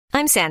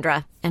I'm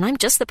Sandra, and I'm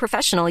just the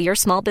professional your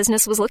small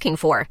business was looking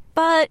for.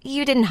 But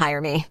you didn't hire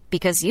me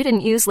because you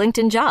didn't use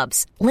LinkedIn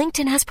Jobs.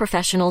 LinkedIn has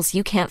professionals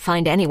you can't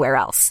find anywhere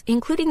else,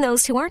 including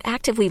those who aren't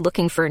actively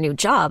looking for a new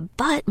job,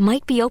 but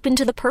might be open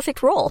to the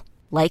perfect role,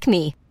 like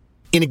me.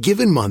 In a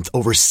given month,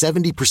 over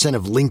 70%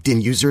 of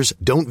LinkedIn users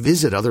don't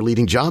visit other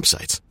leading job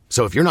sites.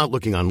 So if you're not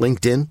looking on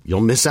LinkedIn,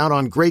 you'll miss out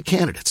on great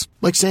candidates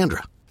like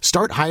Sandra.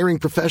 Start hiring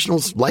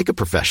professionals like a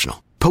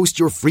professional. Post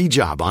your free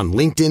job on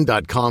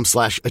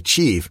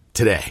linkedin.com/achieve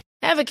today.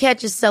 Ever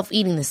catch yourself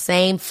eating the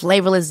same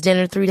flavorless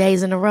dinner 3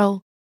 days in a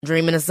row?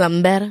 Dreaming of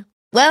something better?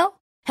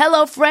 Well,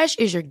 HelloFresh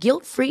is your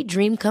guilt-free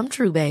dream come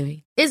true,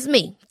 baby. It's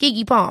me,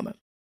 Keke Palmer.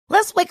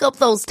 Let's wake up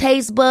those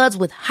taste buds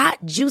with hot,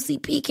 juicy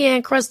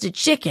pecan-crusted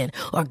chicken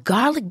or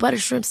garlic butter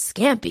shrimp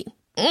scampi.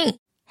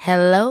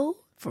 Hello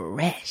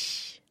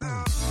Fresh.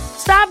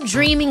 Stop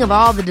dreaming of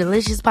all the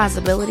delicious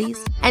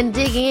possibilities and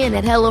dig in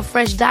at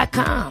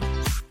HelloFresh.com.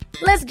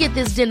 Let's get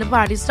this dinner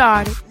party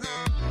started.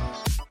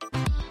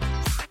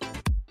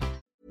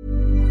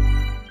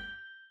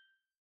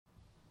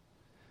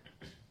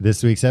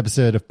 This week's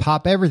episode of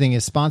Pop Everything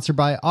is sponsored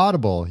by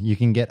Audible. You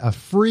can get a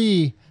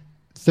free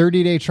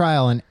 30-day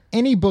trial in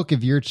any book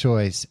of your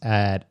choice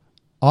at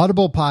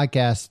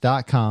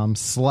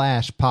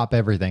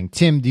audiblepodcast.com/popeverything.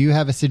 Tim, do you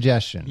have a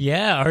suggestion?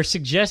 Yeah, our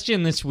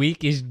suggestion this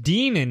week is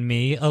Dean and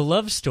Me, a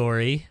love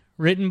story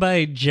written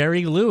by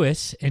Jerry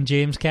Lewis and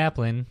James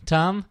Kaplan.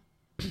 Tom,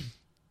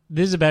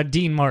 this is about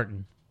Dean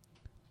Martin.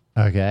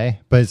 Okay,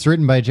 but it's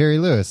written by Jerry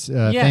Lewis,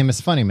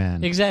 famous funny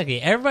man.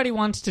 Exactly. Everybody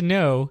wants to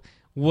know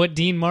what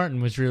Dean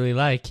Martin was really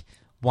like.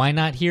 Why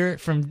not hear it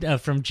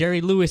from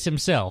Jerry Lewis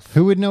himself?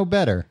 Who would know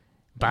better?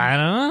 But I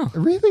don't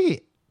know.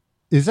 Really?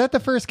 Is that the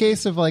first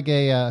case of like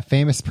a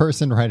famous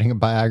person writing a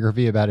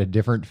biography about a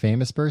different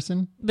famous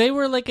person? They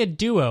were like a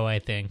duo, I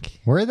think.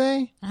 Were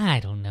they?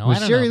 I don't know. Was I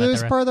don't Jerry know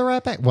Lewis part of the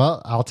Rat Pack?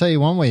 Well, I'll tell you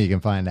one way you can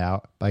find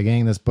out by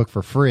getting this book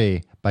for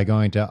free by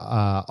going to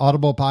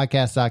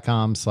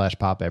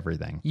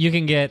audiblepodcast.com/popeverything. You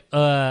can get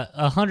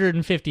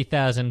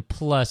 150,000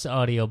 plus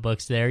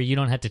audiobooks there. You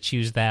don't have to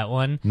choose that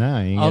one.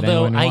 No, you can get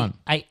Although anyone you want.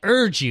 I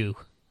urge you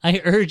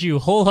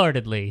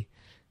wholeheartedly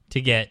to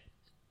get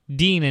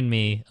Dean and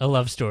Me, a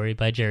love story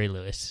by Jerry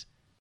Lewis.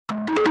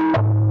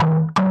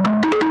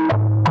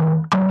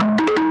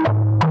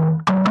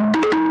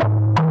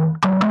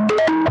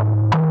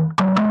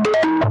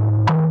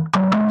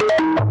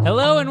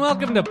 Hello and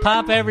welcome to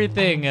Pop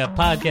Everything, a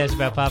podcast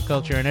about pop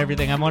culture and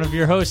everything. I'm one of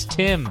your hosts,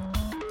 Tim.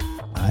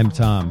 I'm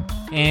Tom.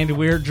 And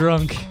we're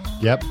drunk.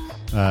 Yep.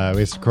 We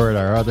recorded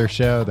our other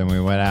show, then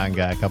we went out and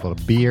got a couple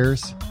of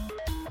beers,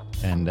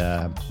 and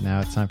now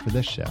it's time for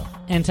this show.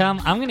 And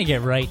Tom, I'm going to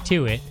get right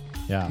to it.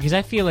 Yeah. Because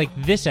I feel like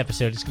this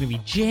episode is going to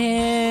be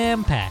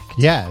jam-packed.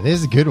 Yeah, this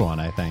is a good one,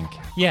 I think.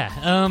 Yeah.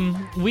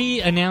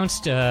 We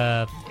announced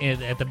at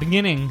the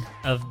beginning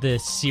of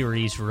this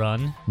series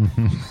run.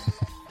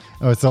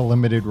 Oh, it's a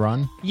limited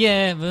run?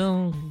 Yeah,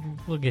 we'll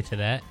get to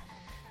that.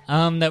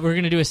 That we're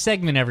going to do a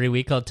segment every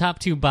week called Top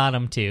 2,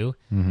 Bottom 2,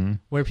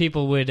 where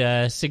people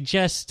would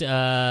suggest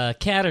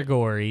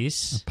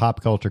categories. A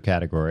pop culture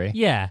category.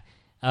 Yeah.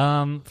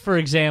 For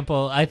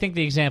example, I think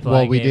the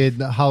example we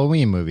did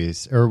Halloween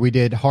movies, or we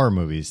did horror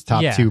movies,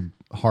 top 2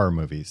 horror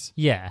movies.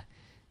 Yeah.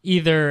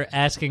 Either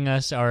asking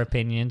us our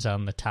opinions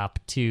on the top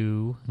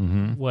 2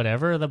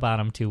 whatever, the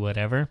bottom 2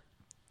 whatever.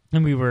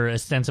 And we were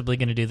ostensibly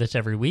going to do this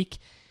every week.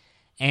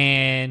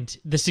 And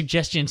the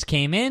suggestions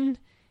came in,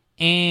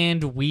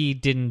 and we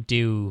didn't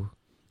do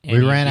any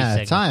We ran of these out of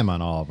segments. time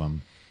on all of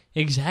them.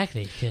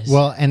 Exactly.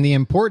 Well, and the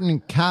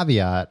important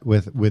caveat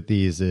with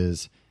these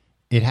is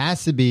it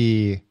has to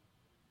be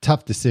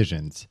tough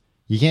decisions.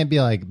 You can't be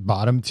like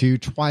bottom 2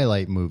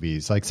 Twilight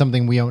movies, like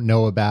something we don't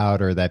know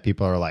about or that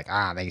people are like,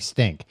 they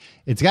stink.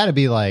 It's got to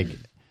be like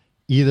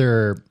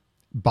either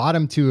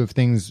bottom 2 of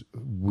things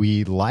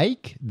we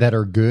like that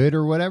are good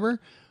or whatever,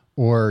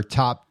 or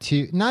top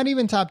 2, not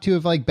even top 2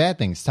 of like bad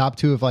things, top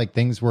 2 of like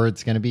things where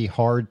it's going to be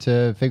hard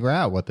to figure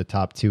out what the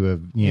top 2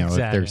 of, if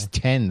there's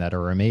 10 that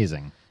are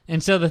amazing.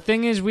 And so the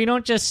thing is, we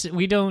don't just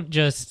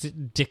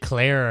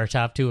declare our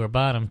top 2 or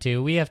bottom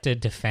 2. We have to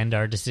defend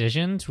our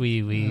decisions.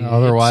 We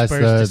otherwise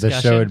the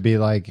discussion. show would be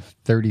like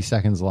 30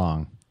 seconds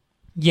long.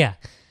 Yeah.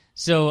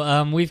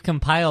 So we've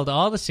compiled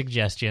all the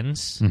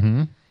suggestions,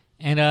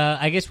 and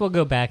I guess we'll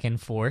go back and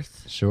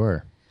forth.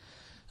 Sure.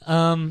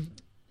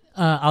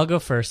 I'll go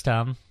first,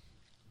 Tom.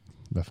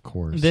 Of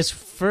course. This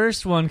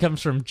first one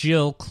comes from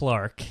Jill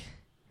Clark,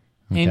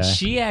 and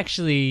she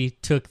actually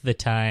took the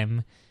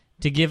time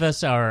to give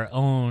us our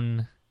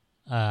own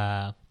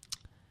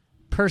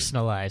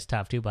personalized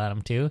top 2,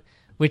 bottom 2,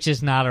 which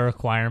is not a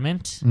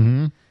requirement,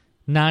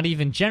 not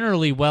even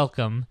generally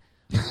welcome,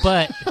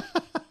 but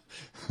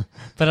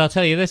but I'll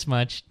tell you this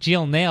much: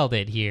 Jill nailed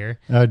it here.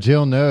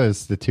 Jill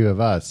knows the 2 of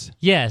us.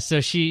 Yeah,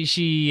 so she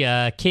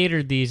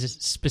catered these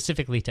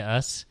specifically to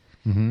us.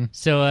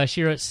 So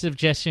she wrote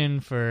suggestion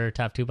for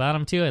top 2,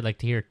 bottom 2. I'd like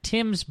to hear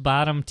Tim's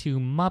bottom 2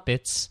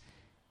 Muppets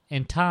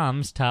and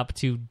Tom's top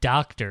 2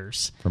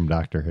 doctors. From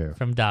Doctor Who.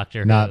 From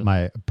Doctor Who. Not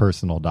my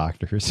personal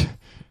doctors.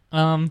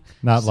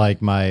 Not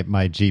like my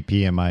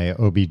GP and my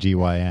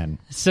OBGYN.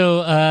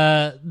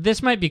 So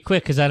this might be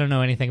quick because I don't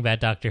know anything about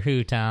Doctor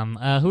Who, Tom.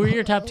 Who are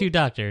your top 2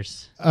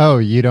 doctors? Oh,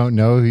 you don't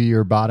know who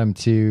your bottom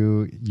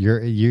 2?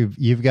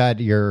 You've got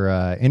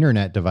your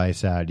internet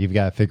device out. You've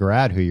got to figure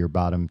out who your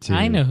bottom 2.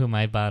 I know who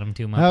my bottom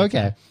 2 Muppets Oh, okay.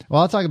 are.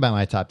 Well, I'll talk about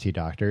my top 2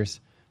 doctors.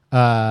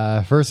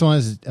 First one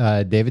is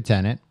David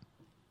Tennant,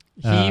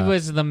 He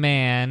was the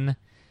man.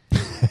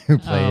 who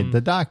played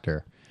the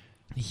Doctor.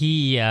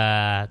 He,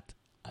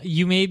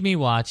 you made me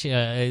watch.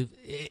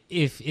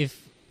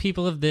 If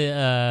people of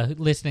the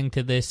listening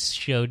to this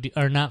show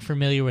are not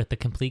familiar with the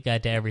Complete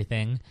Guide to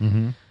Everything,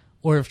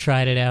 or have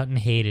tried it out and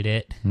hated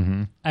it,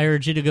 I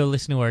urge you to go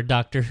listen to our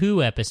Doctor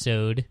Who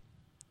episode,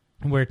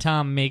 where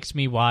Tom makes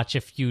me watch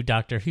a few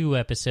Doctor Who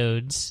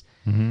episodes,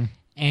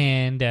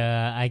 and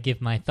I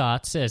give my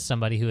thoughts as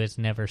somebody who has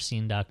never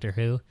seen Doctor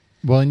Who.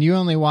 Well, and you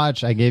only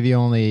watch, I gave you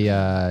only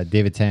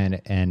David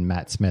Tennant and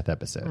Matt Smith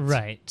episodes.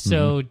 Right.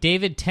 So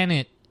David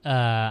Tennant,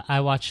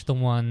 I watched the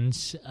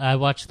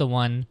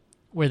one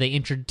where they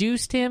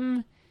introduced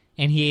him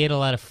and he ate a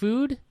lot of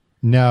food.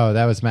 No,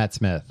 that was Matt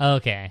Smith.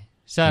 Okay.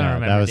 So I don't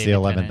remember. That was David the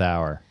 11th Tennant.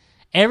 hour.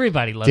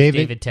 Everybody loves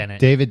David Tennant.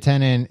 David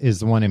Tennant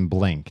is the one in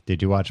Blink.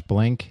 Did you watch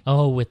Blink?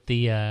 Oh, with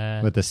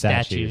the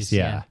statues,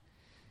 yeah.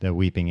 The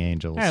weeping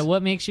angels. All right,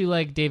 what makes you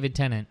like David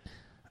Tennant?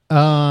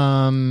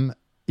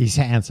 He's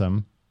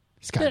handsome.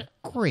 He's got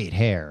great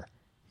hair.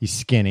 He's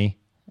skinny.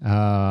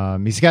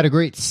 He's got a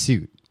great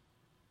suit.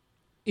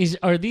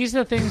 Are these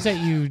the things that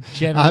you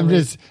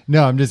generally...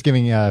 I'm just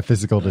giving a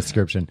physical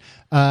description.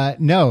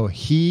 No,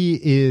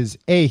 he's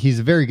a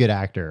very good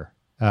actor.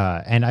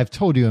 And I've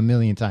told you a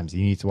million times,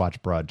 you need to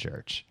watch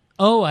Broadchurch.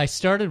 Oh, I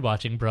started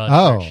watching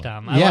Broadchurch,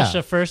 Tom. I watched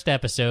the first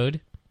episode.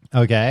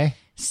 Okay.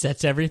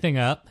 Sets everything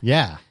up.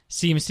 Yeah.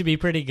 Seems to be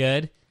pretty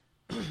good.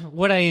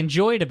 What I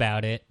enjoyed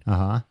about it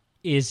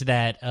is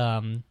that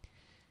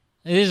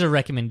it is a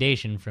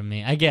recommendation from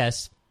me, I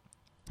guess.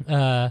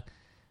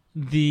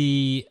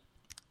 The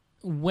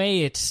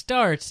way it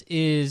starts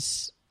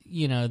is,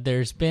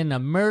 there's been a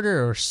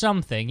murder or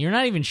something. You're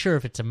not even sure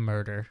if it's a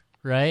murder,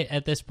 right,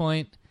 at this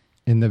point?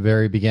 In the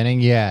very beginning,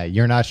 yeah.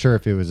 You're not sure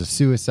if it was a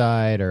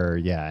suicide or,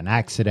 an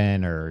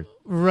accident or...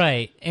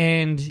 Right,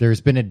 and...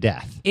 There's been a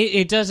death.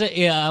 It does...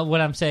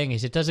 what I'm saying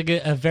is it does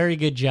a very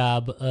good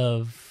job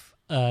of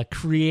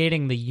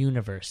creating the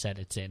universe that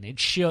it's in.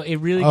 It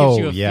really gives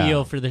you a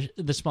feel for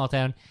the small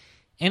town.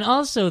 And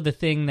also the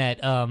thing that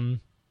a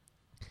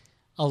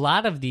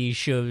lot of these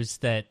shows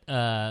that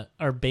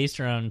are based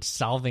around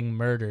solving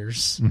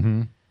murders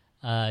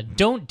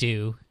don't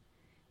do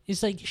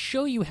is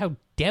show you how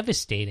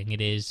devastating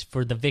it is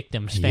for the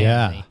victim's family.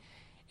 Yeah.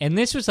 And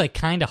this was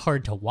kind of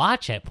hard to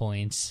watch at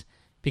points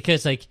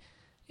because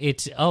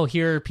it's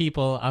here are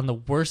people on the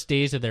worst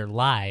days of their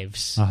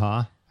lives.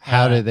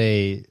 How do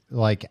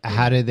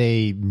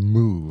they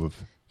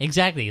move?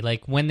 Exactly.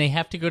 When they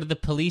have to go to the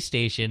police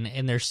station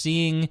and they're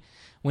seeing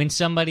when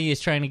somebody is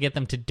trying to get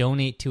them to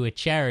donate to a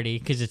charity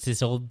because it's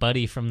this old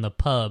buddy from the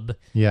pub.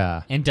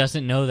 Yeah. And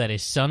doesn't know that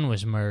his son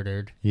was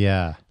murdered.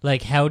 Yeah.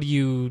 How do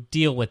you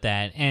deal with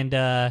that? And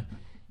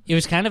it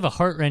was kind of a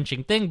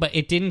heart-wrenching thing, but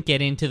it didn't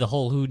get into the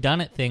whole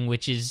whodunit thing,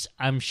 which is,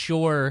 I'm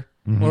sure,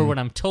 or what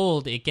I'm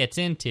told it gets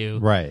into.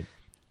 Right.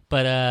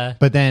 But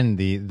then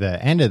the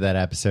end of that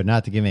episode,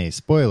 not to give any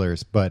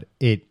spoilers, but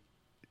it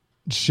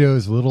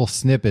shows little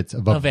snippets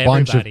of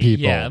bunch of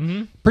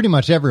people, pretty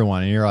much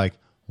everyone, and you're like,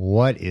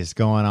 what is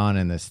going on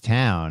in this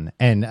town?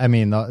 And I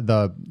mean,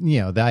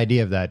 the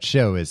idea of that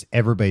show is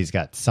everybody's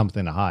got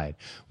something to hide,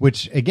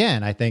 which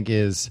again I think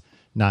is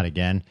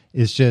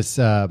just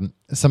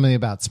something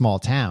about small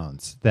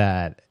towns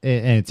that,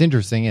 and it's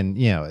interesting, and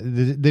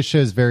this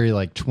show's very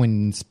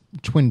Twin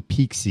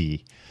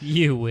Peaksy.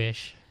 You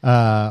wish.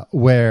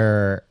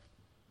 Where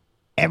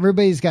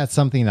everybody's got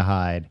something to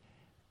hide.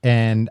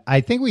 And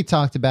I think we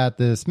talked about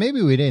this.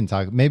 Maybe we didn't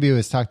talk. Maybe it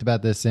was talked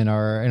about this in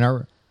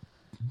our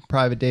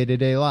private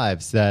day-to-day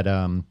lives, that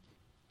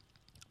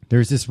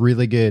there's this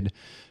really good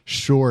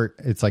short,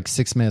 it's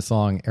 6 minutes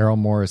long, Errol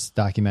Morris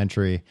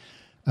documentary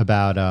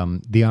about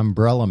the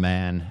Umbrella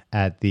Man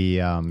at the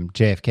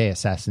JFK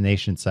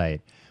assassination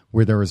site,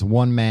 where there was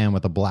one man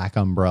with a black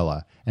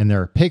umbrella, and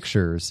there are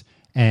pictures.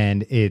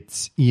 And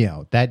it's,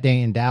 that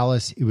day in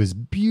Dallas, it was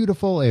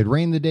beautiful. It had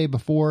rained the day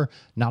before,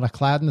 not a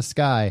cloud in the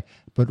sky.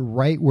 But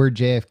right where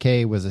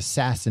JFK was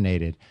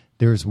assassinated,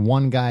 there's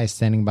one guy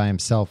standing by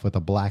himself with a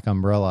black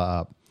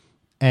umbrella up.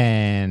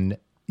 And,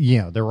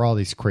 there were all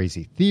these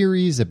crazy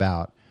theories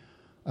about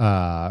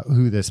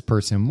who this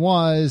person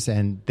was,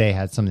 and they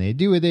had something to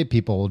do with it.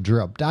 People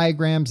drew up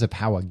diagrams of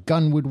how a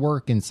gun would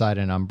work inside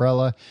an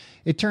umbrella.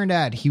 It turned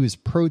out he was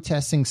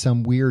protesting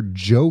some weird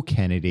Joe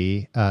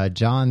Kennedy,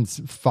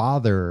 John's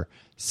father,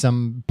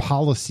 some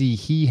policy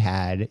he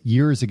had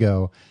years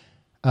ago.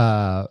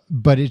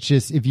 But it's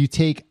just, if you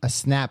take a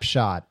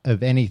snapshot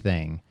of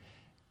anything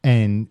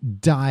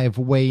and dive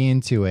way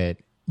into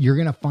it, you're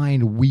going to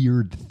find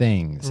weird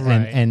things.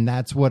 Right. And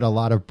that's what a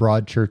lot of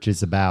Broadchurch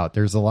is about.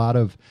 There's a lot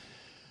of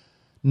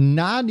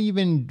not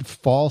even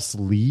false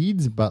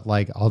leads, but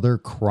like other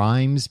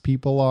crimes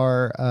people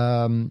are,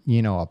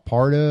 a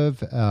part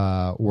of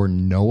or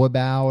know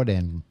about.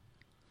 And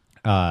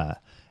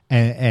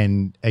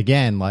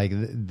again, like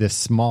the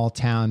small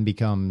town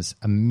becomes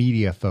a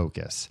media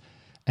focus.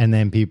 And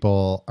then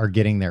people are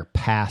getting their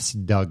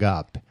past dug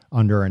up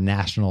under a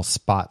national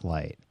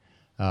spotlight.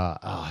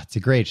 It's a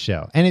great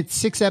show. And it's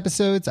 6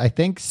 episodes, I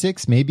think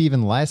 6, maybe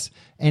even less,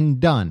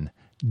 and done.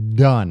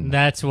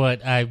 That's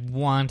what I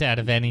want out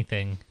of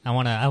anything. I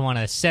want a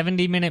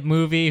 70-minute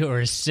movie or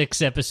a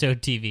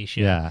 6-episode TV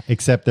show. Yeah,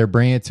 except they're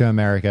bringing it to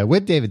America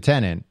with David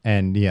Tennant,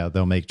 and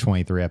they'll make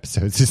 23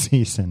 episodes a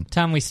season.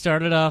 Tom, we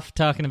started off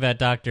talking about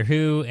Doctor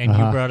Who, and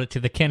you brought it to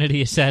the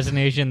Kennedy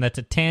assassination. That's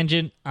a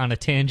tangent on a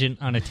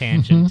tangent on a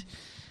tangent.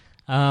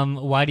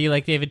 Why do you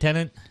like David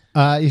Tennant?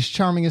 He's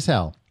charming as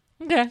hell.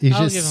 Okay, he's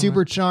just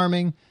super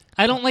charming.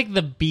 I don't like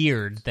the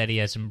beard that he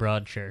has in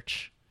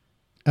Broadchurch.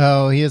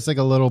 Oh, he has like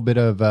a little bit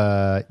of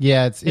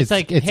it's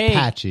like it's hey,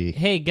 patchy.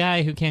 Hey,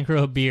 guy who can't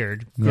grow a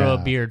beard, a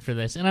beard for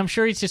this. And I'm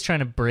sure he's just trying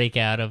to break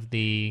out of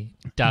the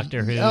Doctor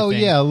Who thing.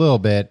 Yeah, a little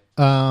bit.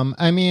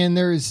 I mean,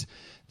 there's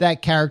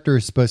that character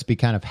is supposed to be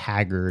kind of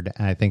haggard,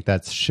 and I think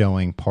that's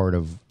showing part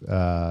of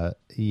that.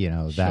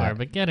 Sure,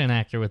 but get an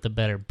actor with a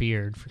better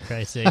beard, for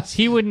Christ's sakes.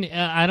 He wouldn't.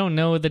 I don't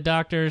know the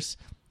doctors.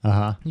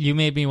 You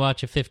made me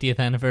watch a 50th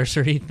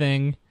anniversary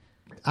thing.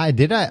 I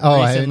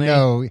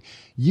know.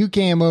 You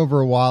came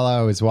over while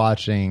I was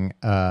watching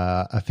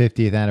a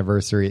 50th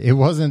anniversary. It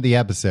wasn't the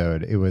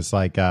episode. It was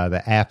like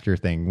the after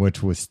thing,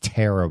 which was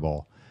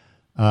terrible.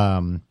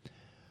 But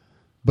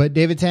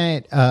David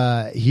Tennant,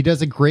 he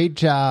does a great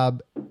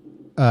job.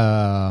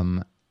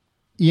 Any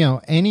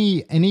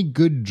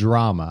good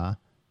drama,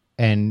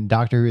 and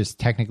Doctor Who is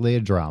technically a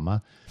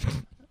drama.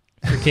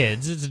 For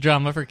kids. It's a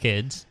drama for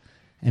kids.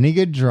 Any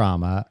good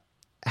drama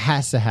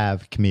has to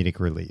have comedic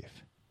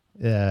relief.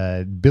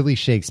 Billy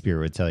Shakespeare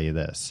would tell you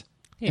this.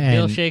 Hey,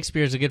 Bill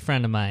Shakespeare's a good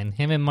friend of mine.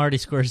 Him and Marty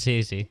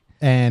Scorsese.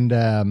 And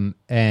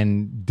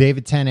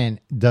David Tennant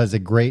does a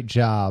great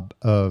job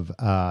of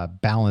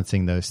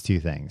balancing those two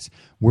things.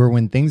 Where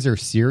when things are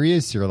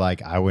serious, you're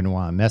like, I wouldn't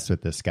want to mess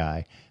with this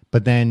guy.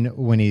 But then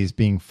when he's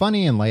being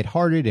funny and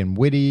lighthearted and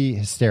witty,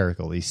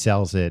 hysterical, he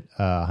sells it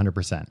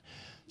 100%.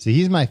 So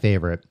he's my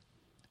favorite.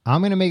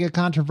 I'm going to make a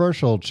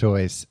controversial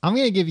choice. I'm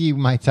going to give you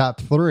my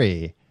top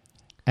 3.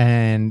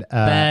 And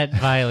that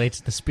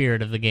violates the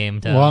spirit of the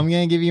game, Tom. Well, I'm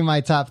going to give you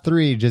my top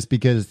 3 just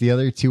because the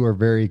other 2 are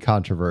very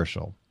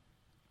controversial.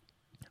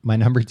 My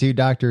number 2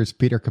 doctor is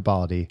Peter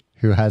Capaldi,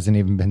 who hasn't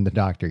even been the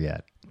doctor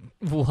yet.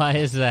 Why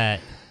is that?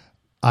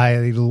 I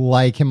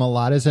like him a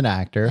lot as an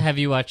actor. Have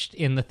you watched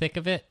In the Thick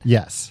of It?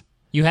 Yes.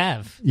 You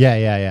have?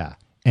 Yeah.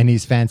 And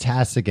he's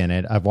fantastic in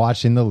it. I've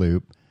watched In the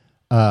Loop.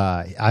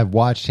 I've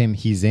watched him.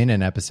 He's in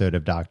an episode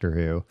of Doctor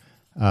Who.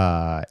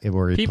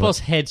 Where people's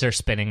heads are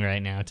spinning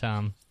right now,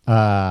 Tom.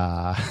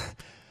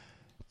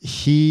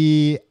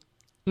 He's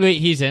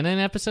in an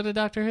episode of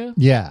Doctor Who?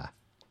 Yeah.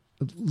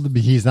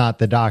 He's not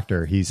the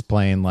doctor. He's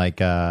playing like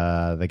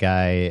the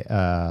guy,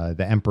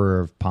 the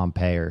Emperor of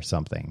Pompeii or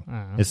something.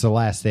 It's the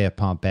last day of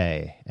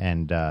Pompeii,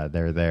 and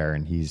they're there,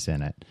 and he's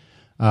in it.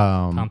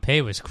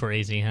 Pompeii was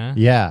crazy, huh?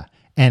 Yeah.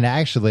 And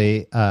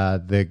actually,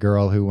 the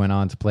girl who went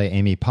on to play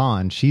Amy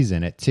Pond, she's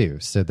in it too.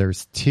 So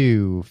there's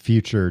 2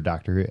 future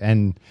Doctor Who,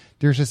 and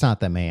there's just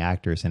not that many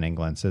actors in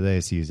England, so they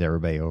just use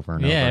everybody over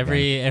and over. Yeah,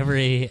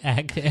 again.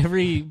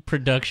 every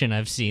production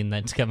I've seen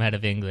that's come out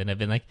of England, I've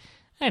been like,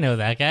 I know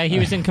that guy. He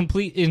was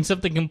in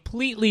something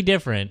completely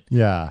different.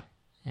 Yeah,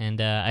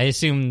 and I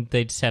assume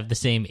they just have the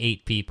same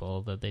 8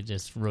 people that they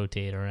just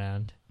rotate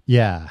around.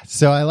 Yeah,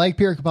 so I like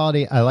Peter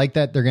Capaldi. I like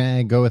that they're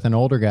gonna go with an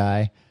older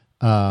guy.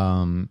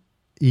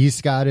 He's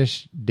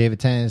Scottish. David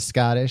Tennant is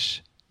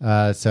Scottish.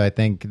 So I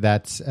think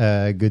that's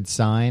a good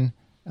sign.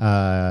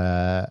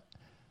 And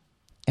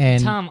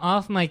Tom,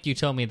 off mic, you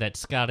told me that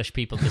Scottish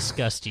people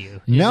disgust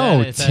you.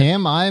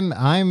 Tim,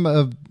 I'm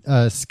of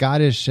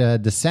Scottish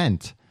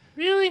descent.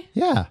 Really?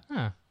 Yeah.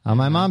 Huh. On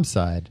my mom's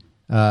side.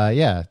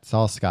 Yeah, it's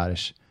all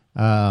Scottish.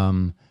 So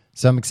I'm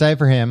excited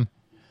for him.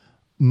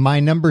 My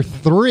number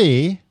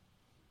 3.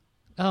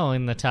 Oh,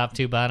 in the top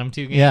 2, bottom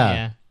 2 game?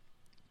 Yeah.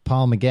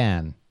 Paul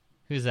McGann.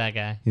 Who's that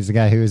guy? He's the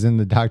guy who was in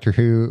the Doctor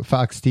Who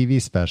Fox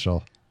TV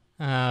special.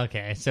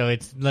 Okay, so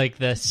it's like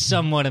the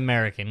somewhat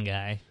American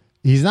guy.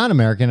 He's not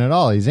American at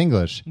all. He's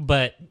English.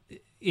 But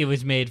it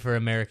was made for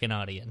American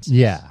audiences.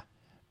 Yeah.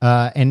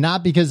 And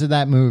not because of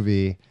that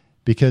movie,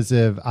 because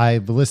of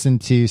I've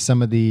listened to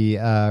some of the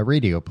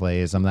radio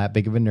plays. I'm that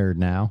big of a nerd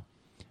now.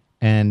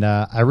 And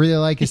I really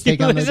like his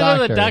take on the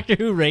Doctor. The Doctor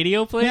Who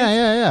radio plays?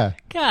 Yeah.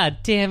 God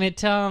damn it,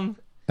 Tom.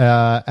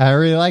 I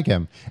really like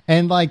him.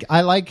 And like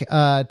I like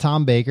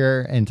Tom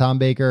Baker, and Tom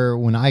Baker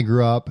when I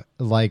grew up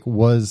like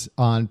was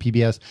on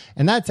PBS,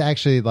 and that's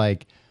actually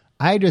like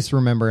I just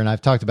remember, and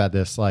I've talked about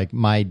this, like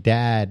my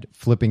dad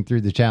flipping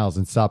through the channels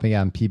and stopping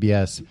out on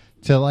PBS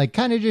to like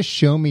kind of just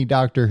show me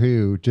Doctor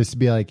Who, just to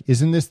be like,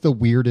 isn't this the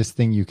weirdest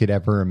thing you could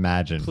ever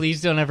imagine?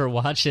 Please don't ever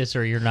watch this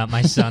or you're not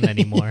my son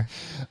anymore.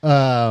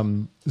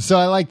 So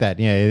I like that.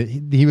 Yeah,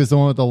 he was the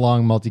one with the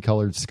long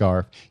multicolored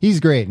scarf. He's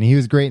great, and he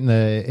was great in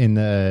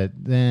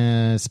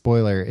the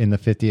spoiler in the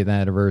 50th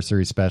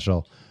anniversary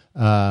special.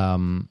 I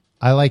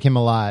like him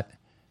a lot,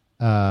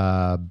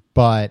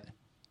 but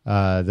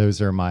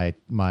those are my.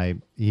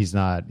 He's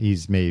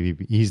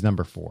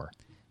number 4.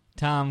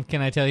 Tom,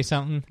 can I tell you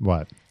something?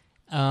 What?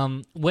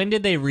 When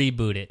did they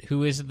reboot it?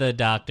 Who is the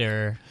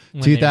Doctor?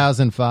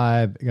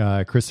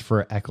 2005.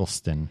 Christopher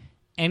Eccleston.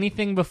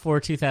 Anything before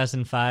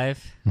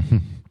 2005?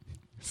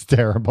 It's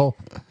terrible.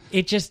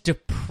 It just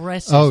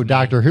depresses me. Oh,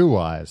 Doctor Who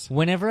was.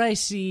 Whenever I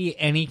see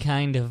any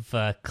kind of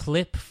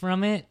clip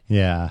from it,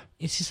 yeah,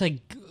 it's just like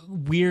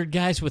weird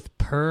guys with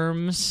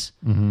perms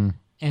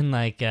and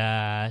like.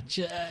 Well,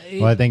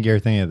 I think you're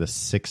thinking of the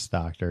 6th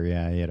Doctor.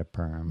 Yeah, he had a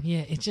perm.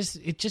 Yeah, it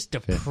just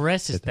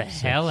depresses the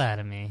hell out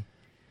of me.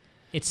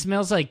 It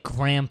smells like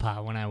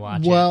grandpa when I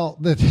watch it. Well,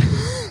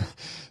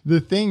 the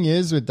thing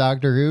is with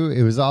Doctor Who,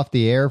 it was off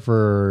the air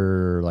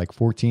for like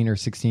 14 or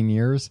 16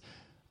 years.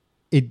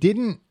 It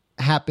didn't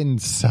happen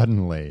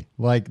suddenly.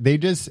 Like they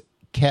just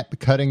kept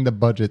cutting the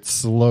budget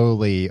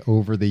slowly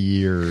over the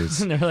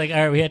years. And they're like, all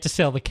right, we have to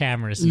sell the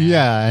cameras now.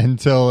 Yeah,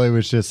 until it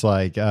was just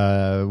like,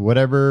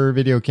 whatever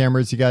video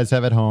cameras you guys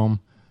have at home,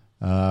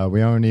 we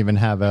don't even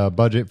have a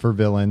budget for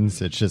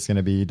villains. It's just going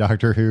to be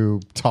Doctor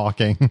Who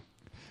talking.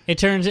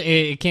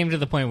 It came to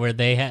the point where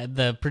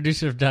the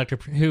producer of Doctor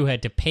Who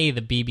had to pay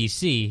the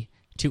BBC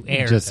to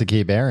air just them. to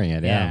keep airing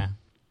it. Yeah.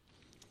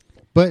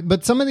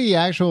 But some of the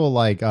actual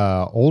like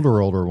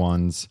older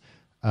ones,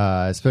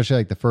 especially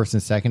like the 1st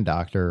and 2nd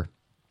Doctor,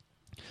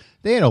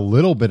 they had a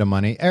little bit of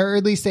money, or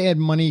at least they had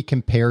money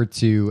compared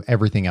to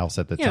everything else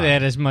at the time. Yeah, they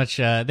had as much.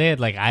 They had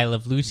like I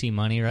Love Lucy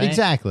money, right?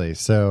 Exactly.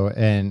 So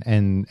and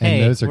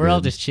hey, those are we're all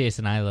good. just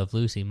chasing I Love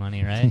Lucy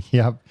money, right?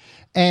 Yep.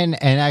 And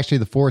actually,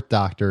 the 4th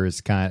Doctor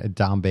is kind of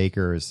Don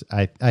Baker's.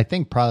 I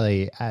think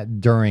probably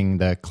during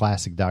the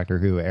classic Doctor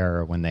Who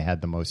era when they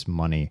had the most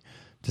money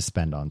to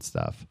spend on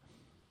stuff.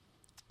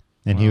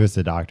 And he was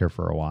the Doctor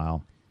for a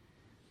while.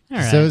 All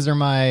right. So those are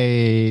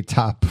my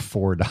top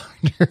 4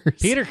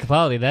 Doctors. Peter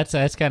Capaldi,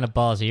 that's kind of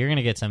ballsy. You're going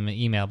to get some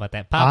email about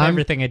that.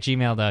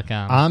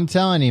 Popeverything@gmail.com. I'm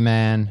telling you,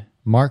 man.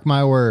 Mark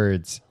my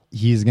words.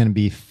 He's going to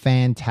be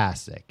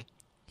fantastic.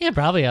 Yeah,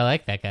 probably. I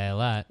like that guy a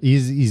lot.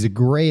 He's a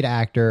great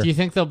actor. Do you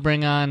think they'll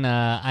bring on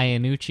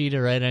Iannucci to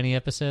write any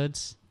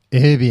episodes?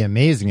 It'd be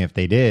amazing if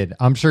they did.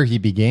 I'm sure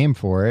he'd be game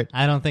for it.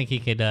 I don't think he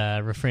could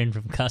refrain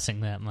from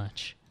cussing that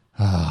much.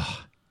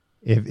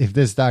 If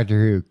this Doctor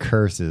Who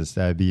curses,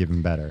 that'd be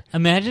even better.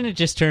 Imagine it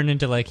just turned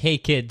into like, hey,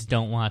 kids,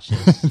 don't watch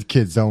this.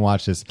 Kids don't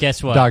watch this.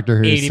 Guess what? Doctor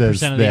Who 80%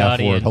 says of the the F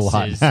word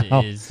audience a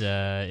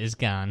lot is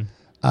gone.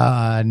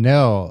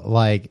 No,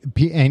 like,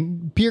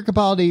 and Peter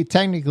Capaldi,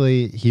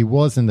 technically, he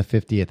was in the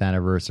 50th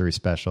anniversary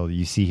special.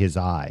 You see his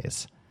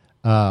eyes.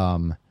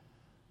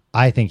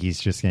 I think he's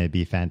just going to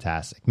be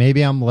fantastic. Maybe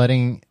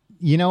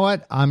you know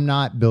what? I'm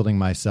not building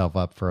myself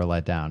up for a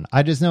letdown.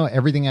 I just know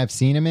everything I've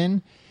seen him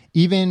in.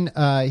 Even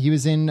he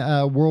was in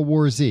World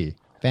War Z.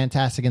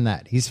 Fantastic in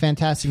that. He's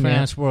fantastic.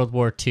 Pronounced World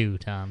War II,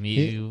 Tom.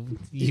 You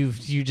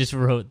just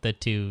wrote the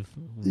 2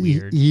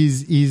 weird.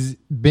 He's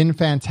been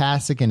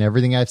fantastic in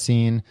everything I've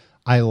seen.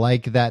 I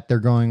like that they're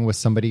going with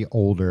somebody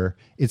older.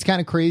 It's kind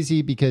of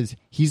crazy because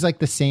he's like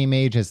the same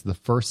age as the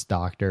 1st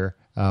Doctor,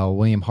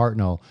 William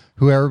Hartnell,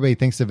 who everybody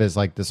thinks of as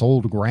like this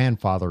old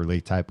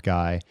grandfatherly type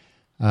guy,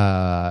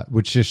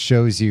 which just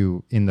shows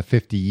you in the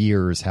 50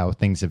 years how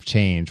things have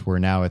changed, where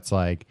now it's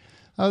like,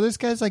 oh, this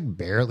guy's like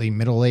barely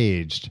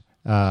middle-aged.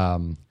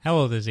 How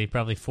old is he?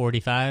 Probably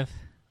 45?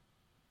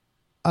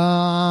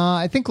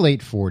 I think late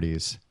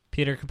 40s.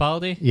 Peter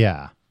Capaldi?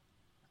 Yeah.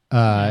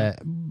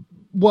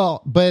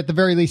 Well, but at the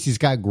very least, he's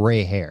got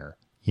gray hair,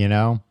 you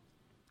know?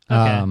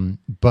 Okay.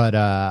 But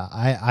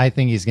I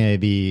think he's going to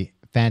be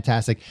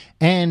fantastic.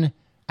 And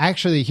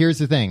actually, here's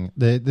the thing.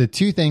 The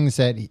 2 things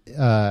that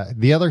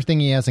the other thing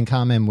he has in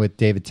common with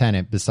David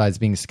Tennant, besides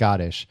being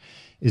Scottish,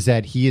 is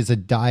that he is a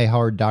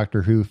diehard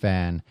Doctor Who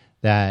fan.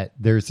 That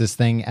there's this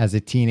thing as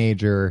a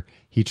teenager,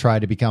 he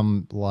tried to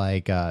become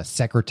like a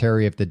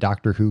secretary of the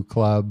Doctor Who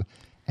club.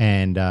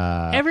 And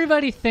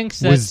everybody thinks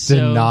that's was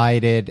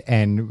denied it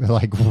and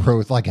like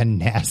wrote like a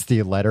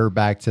nasty letter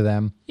back to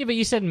them. Yeah, but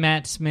you said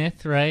Matt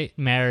Smith, right?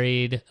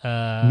 Married.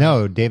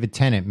 No, David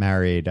Tennant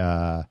married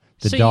the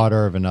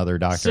daughter of another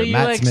doctor. So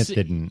Matt Smith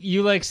didn't.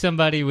 You like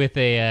somebody with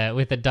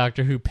a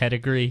Doctor Who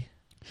pedigree?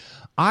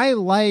 I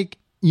like.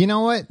 You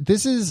know what?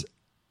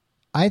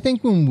 I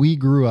think when we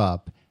grew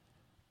up,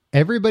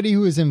 everybody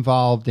who was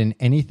involved in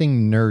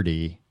anything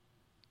nerdy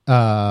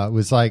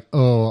was like,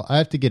 oh, I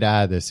have to get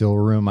out of this. It'll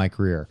ruin my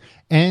career.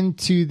 And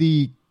to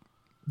the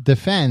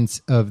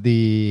defense of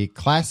the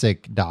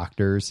classic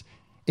Doctors,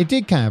 it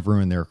did kind of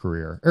ruin their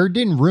career. Or it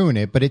didn't ruin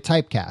it, but it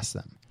typecast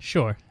them.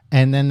 Sure.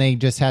 And then they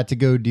just had to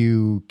go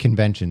do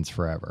conventions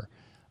forever.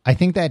 I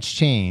think that's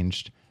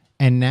changed.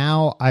 And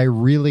now I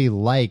really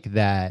like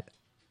that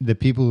the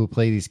people who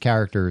play these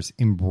characters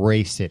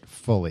embrace it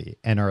fully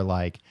and are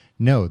like,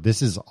 no,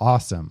 this is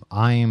awesome.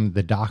 I am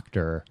the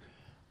Doctor.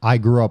 I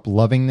grew up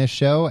loving this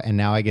show, and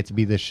now I get to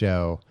be this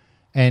show.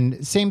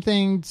 And same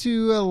thing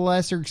to a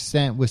lesser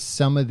extent with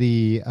some of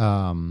the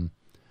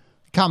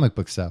comic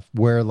book stuff,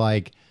 where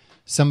like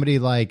somebody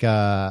like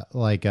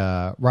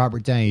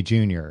Robert Downey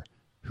Jr.,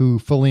 who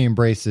fully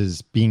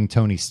embraces being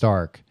Tony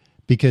Stark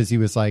because he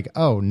was like,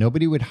 oh,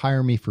 nobody would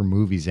hire me for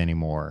movies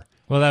anymore.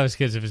 Well, that was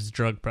because of his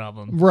drug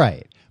problem.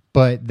 Right.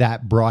 But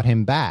that brought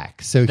him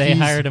back. So they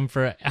hired him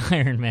for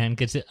Iron Man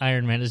because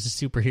Iron Man is a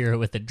superhero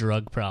with a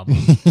drug problem.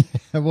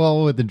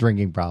 Well, with the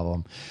drinking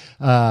problem.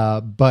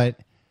 But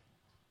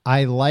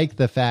I like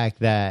the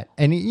fact that,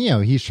 and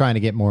he's trying to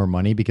get more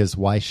money because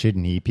why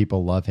shouldn't he?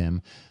 People love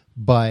him.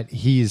 But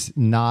he's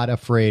not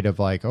afraid of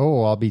like,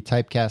 oh, I'll be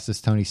typecast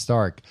as Tony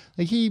Stark.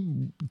 Like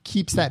he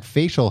keeps that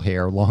facial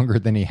hair longer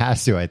than he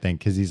has to, I think,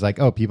 because he's like,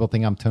 oh, people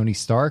think I'm Tony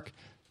Stark.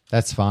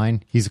 That's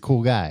fine. He's a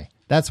cool guy.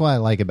 That's what I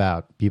like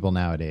about people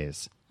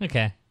nowadays.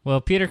 Okay.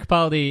 Well, Peter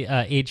Capaldi,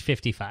 age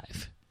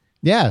 55.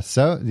 Yeah.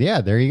 So,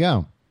 yeah, there you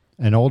go.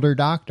 An older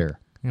Doctor.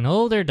 An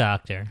older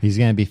Doctor. He's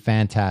going to be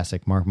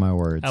fantastic. Mark my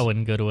words. I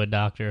wouldn't go to a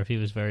doctor if he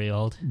was very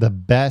old. The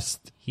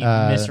best. He'd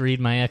misread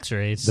my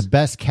x-rays. The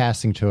best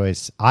casting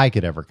choice I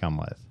could ever come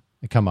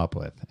up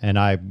with. And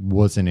I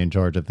wasn't in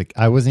charge of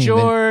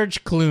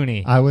George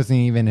Clooney. I wasn't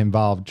even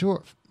involved.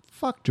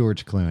 Fuck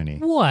George Clooney.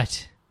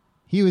 What?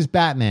 He was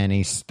Batman and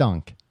he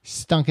stunk.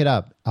 Stunk it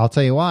up. I'll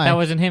tell you why. That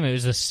wasn't him. It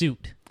was the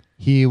suit.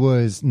 He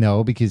was,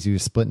 no, because he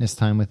was splitting his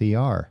time with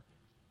ER.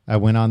 I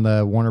went on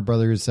the Warner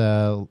Brothers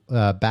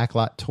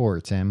backlot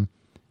tour, Tim,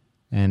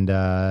 and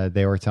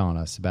they were telling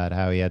us about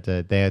how they had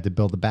to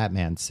build the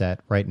Batman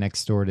set right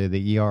next door to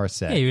the ER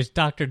set. Yeah, he was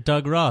Dr.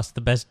 Doug Ross,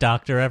 the best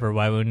doctor ever.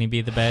 Why wouldn't he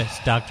be the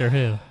best Doctor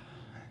Who?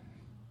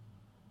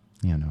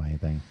 You don't know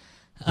anything.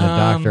 The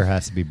doctor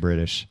has to be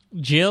British.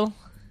 Jill?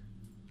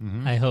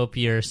 Mm-hmm. I hope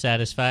you're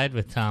satisfied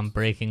with Tom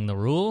breaking the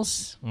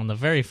rules on the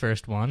very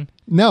first one.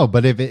 No,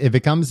 but if it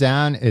comes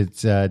down,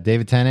 it's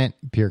David Tennant,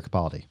 Peter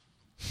Capaldi.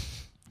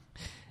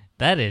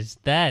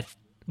 That.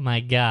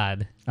 My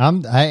God.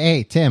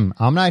 Hey, Tim,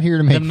 I'm not here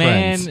to make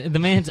friends. The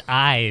man's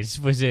eyes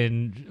was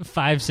in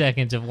 5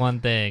 seconds of one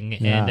thing,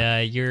 yeah.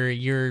 And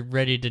you're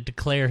ready to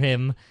declare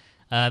him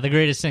the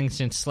greatest thing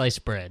since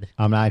sliced bread.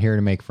 I'm not here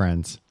to make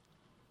friends.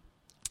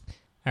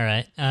 All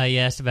right. You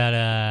asked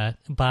about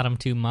bottom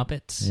two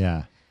Muppets.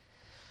 Yeah.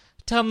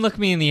 Tom, look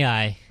me in the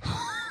eye.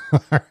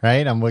 All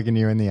right, I'm looking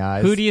you in the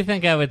eyes. Who do you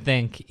think I would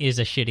think is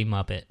a shitty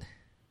Muppet?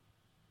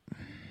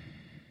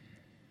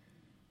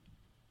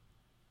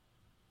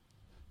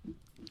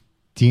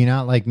 Do you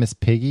not like Miss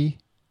Piggy?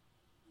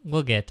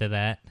 We'll get to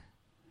that.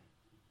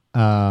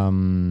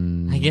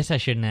 I guess I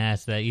shouldn't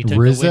ask that. You took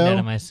Rizzo? the wind out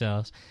of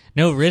myself.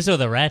 No, Rizzo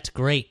the Rat's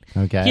great.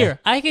 Okay. Here,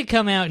 I could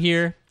come out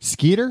here.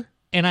 Skeeter?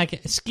 And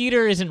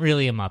Skeeter isn't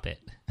really a Muppet.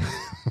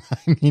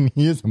 I mean,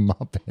 he is a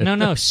Muppet.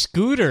 No,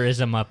 Scooter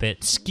is a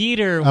Muppet.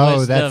 Skeeter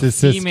was the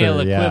female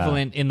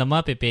equivalent in the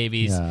Muppet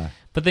Babies. Yeah.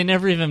 But they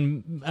never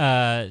even...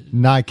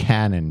 not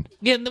canon.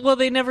 Yeah, well,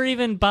 they never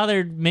even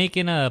bothered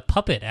making a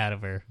puppet out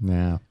of her.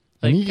 Yeah.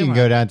 Like, and you can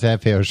go down to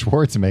FAO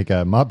Schwartz and make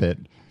a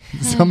Muppet.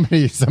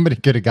 Somebody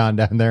could have gone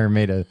down there and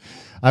made a...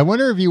 I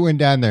wonder if you went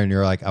down there and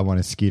you're like, I want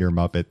a Skeeter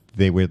Muppet.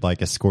 They would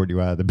like escort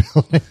you out of the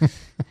building.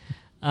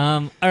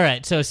 All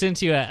right, so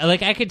since you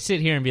I could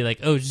sit here and be like,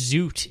 "Oh,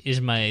 Zoot is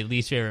my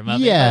least favorite Muppet."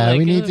 Yeah, like,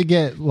 we need to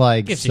get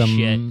like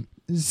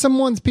some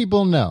ones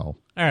people know.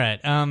 All right,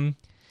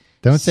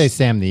 don't say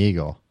Sam the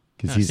Eagle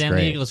because he's Sam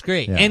great. the Eagle's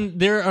great, yeah. And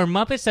there are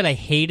Muppets that I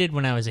hated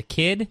when I was a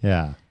kid.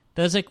 Yeah,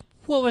 that was like,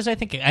 what was I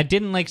thinking? I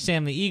didn't like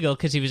Sam the Eagle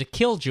because he was a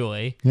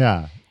killjoy.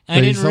 Yeah,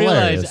 I didn't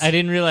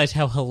realize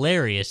how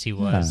hilarious he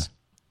was.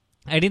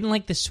 Yeah. I didn't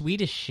like the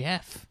Swedish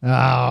Chef.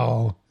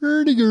 Oh,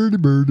 birdie.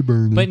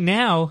 But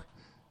now.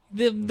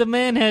 The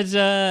man has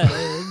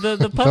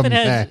the puppet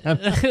has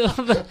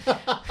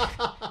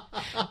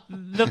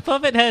the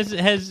puppet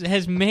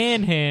has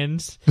man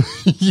hands.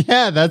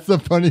 Yeah, that's the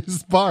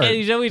funniest part. And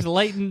he's always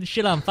lighting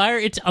shit on fire.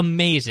 It's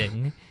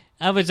amazing.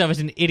 I was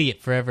an idiot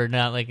forever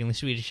not liking the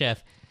Swedish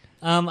Chef.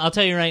 I'll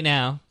tell you right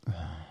now,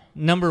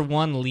 number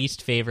one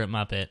least favorite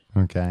Muppet.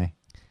 Okay,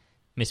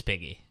 Miss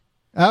Piggy.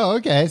 Oh,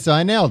 okay. So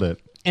I nailed it.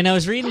 And I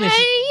was reading this.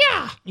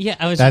 Yeah,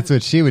 I was. That's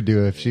what she would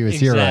do if she was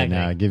here right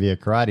now. I'd give you a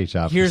karate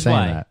chop. Here's for saying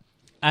why. That.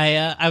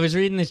 I was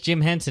reading this Jim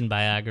Henson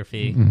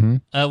biography,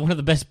 one of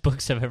the best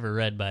books I've ever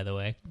read, by the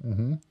way.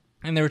 Mm-hmm.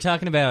 And they were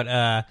talking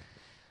about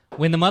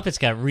when the Muppets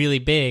got really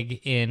big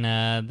in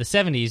the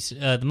 70s,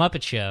 the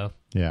Muppet Show.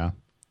 Yeah.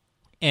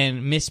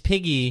 And Miss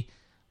Piggy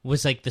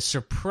was like the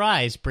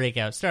surprise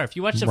breakout star. If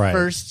you watch the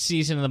first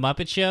season of the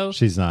Muppet Show,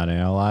 she's not in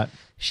a lot.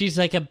 She's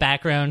like a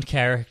background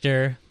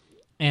character,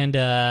 and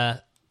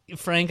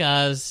Frank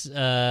Oz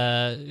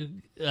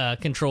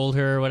controlled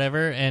her or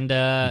whatever, and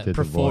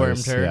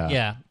performed her.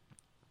 Yeah.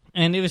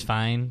 And it was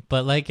fine,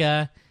 but like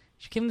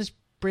she became this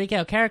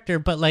breakout character,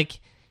 but like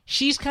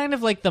she's kind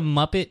of like the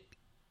Muppet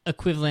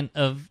equivalent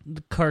of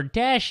the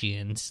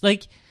Kardashians.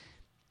 Like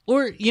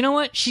Or, you know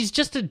what? She's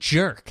just a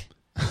jerk.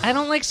 I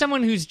don't like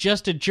someone who's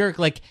just a jerk.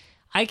 Like,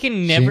 I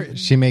can never...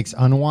 She makes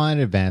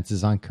unwanted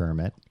advances on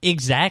Kermit.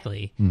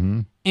 Exactly.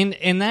 Mm-hmm.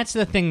 And that's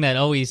the thing that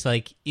always,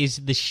 like, is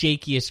the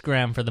shakiest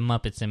ground for the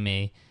Muppets and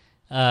me.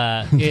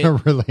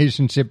 The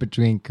relationship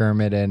between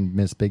Kermit and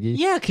Miss Piggy?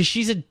 Yeah, because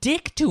she's a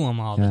dick to him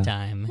all the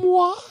time.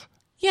 What?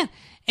 Yeah.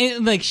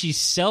 And, like, she's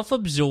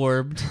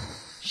self-absorbed.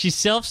 She's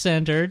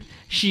self-centered.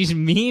 She's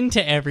mean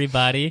to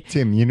everybody.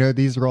 Tim, you know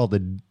these are all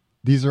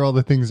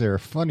the things that are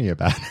funny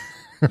about her.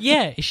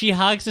 Yeah, she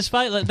hogs the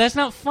spotlight. That's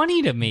not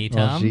funny to me, Tom.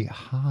 Well, she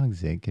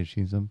hogs it because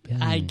she's a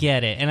pig. I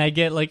get it. And I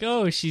get like,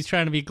 oh, she's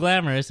trying to be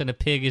glamorous and a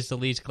pig is the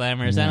least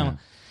glamorous animal.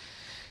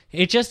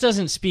 It just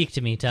doesn't speak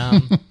to me,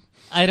 Tom.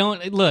 I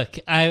don't... Look,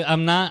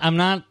 I'm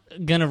not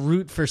going to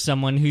root for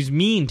someone who's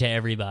mean to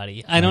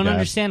everybody. I don't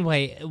understand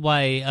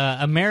why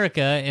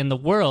America and the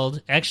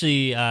world...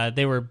 Actually,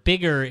 they were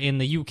bigger in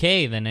the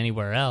UK than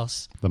anywhere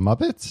else. The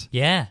Muppets?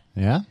 Yeah.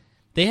 Yeah?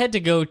 They had to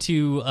go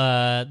to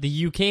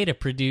the UK to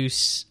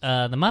produce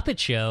the Muppet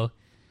Show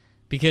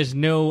because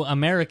no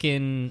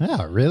American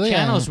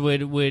channels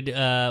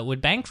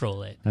would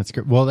bankroll it. That's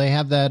good. Well, they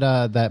have that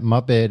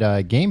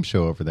Muppet game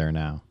show over there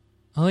now.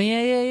 Oh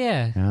yeah.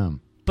 Yeah.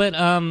 But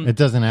it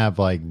doesn't have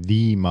like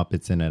the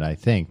Muppets in it, I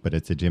think, but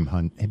it's a Jim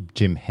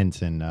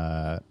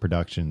Henson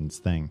Productions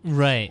thing.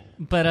 Right.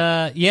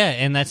 But yeah,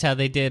 and that's how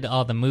they did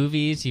all the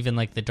movies, even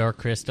like The Dark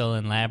Crystal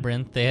and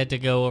Labyrinth. They had to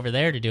go over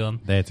there to do them.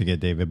 They had to get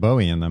David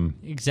Bowie in them.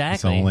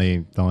 Exactly.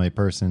 It's the only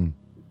person.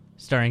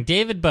 Starring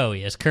David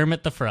Bowie as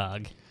Kermit the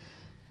Frog.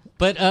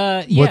 But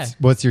yeah.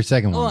 What's your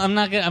second one?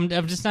 Well,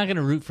 I'm just not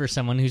gonna root for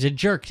someone who's a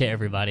jerk to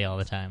everybody all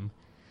the time.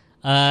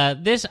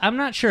 I'm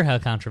not sure how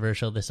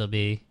controversial this will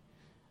be.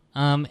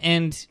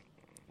 And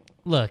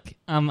look,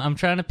 I'm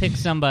trying to pick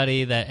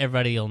somebody that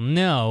everybody will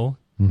know.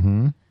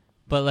 Mm-hmm.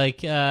 But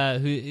like,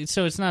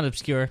 so it's not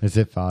obscure. Is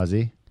it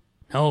Fozzie?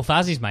 No,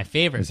 Fozzie's my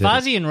favorite.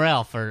 Fozzie and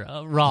Ralph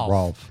are Rolf.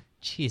 Rolf.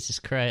 Jesus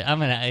Christ,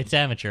 it's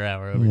amateur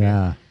hour over here.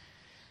 Yeah.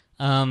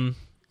 I'm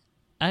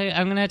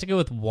gonna have to go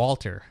with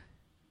Walter.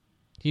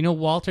 Do you know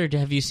Walter?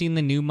 Have you seen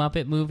the new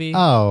Muppet movie?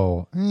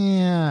 Oh,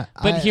 yeah.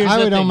 But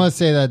I would almost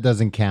say that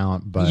doesn't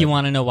count. But you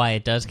want to know why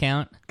it does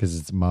count? Because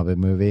it's a Muppet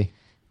movie.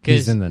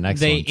 He's in the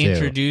next they one, too.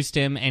 introduced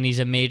him, and he's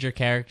a major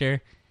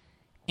character.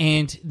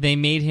 And they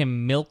made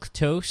him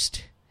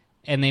milquetoast,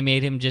 and they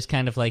made him just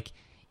kind of, like,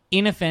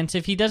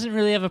 inoffensive. He doesn't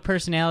really have a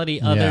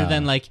personality other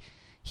than, like,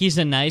 he's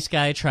a nice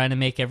guy trying to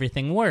make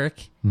everything work.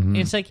 Mm-hmm. And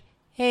it's like,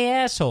 hey,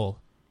 asshole,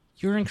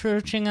 you're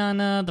encroaching on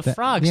the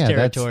frog's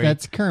territory.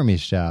 That's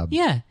Kermit's job.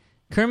 Yeah.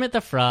 Kermit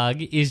the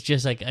Frog is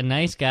just, like, a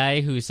nice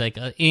guy who's, like,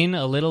 in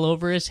a little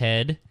over his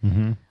head.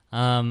 Mm-hmm.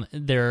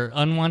 There are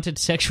unwanted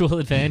sexual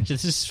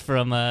advances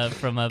from a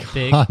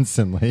pig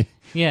constantly.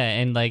 Yeah,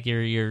 and like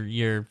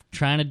you're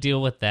trying to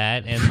deal with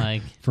that, and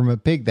like from a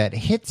pig that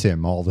hits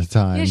him all the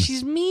time. Yeah,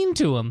 she's mean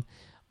to him.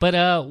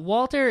 But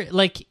Walter,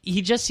 like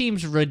he just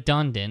seems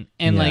redundant,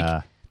 and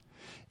like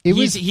it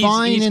was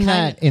fine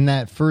in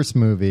that first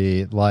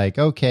movie. Like,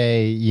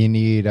 okay, you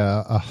need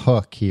a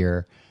hook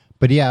here.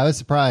 But yeah, I was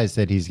surprised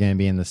that he's going to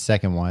be in the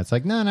second one. It's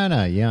like, no,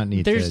 you don't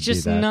need to do that. There's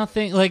just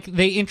nothing. Like,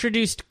 they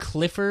introduced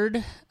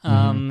Clifford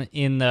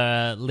in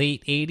the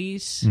late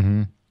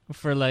 80s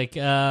for, like,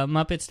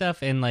 Muppet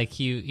stuff. And, like,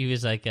 he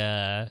was, like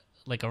a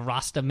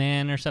Rasta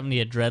man or something. He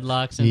had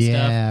dreadlocks and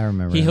stuff. Yeah, I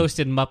remember He him.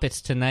 hosted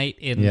Muppets Tonight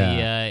in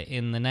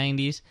the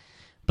 90s.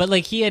 But,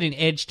 like, he had an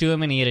edge to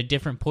him, and he had a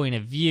different point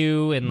of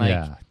view. And,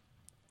 like,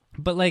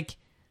 but, like,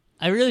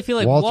 I really feel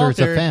like Walter's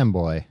a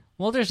fanboy.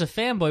 Walter's a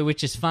fanboy,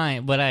 which is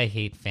fine, but I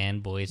hate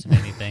fanboys of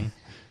anything.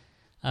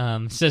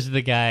 Says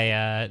the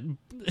guy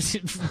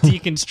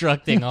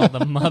deconstructing all the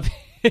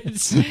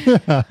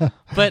Muppets.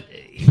 But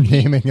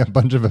naming a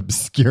bunch of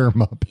obscure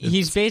Muppets.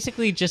 He's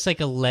basically just like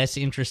a less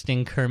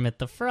interesting Kermit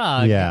the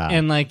Frog. Yeah.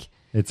 And like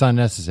it's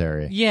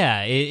unnecessary.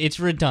 Yeah, it's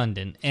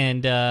redundant.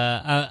 And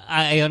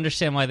I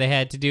understand why they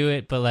had to do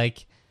it, but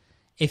like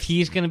if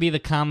he's going to be the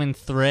common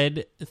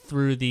thread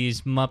through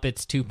these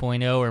Muppets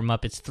 2.0 or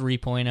Muppets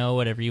 3.0,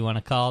 whatever you want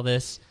to call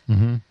this,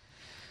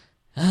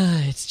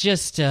 it's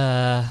just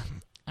I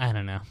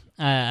don't know.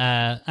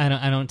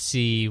 I don't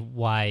see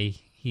why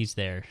he's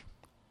there.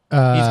 He's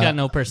got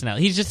no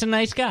personality. He's just a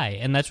nice guy,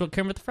 and that's what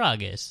Kermit the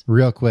Frog is.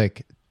 Real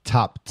quick,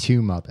 top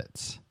 2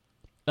 Muppets.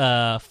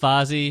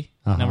 Fozzie,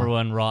 number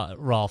 1,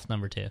 Rolf,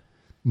 number 2.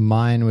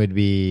 Mine would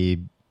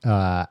be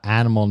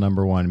Animal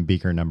number 1,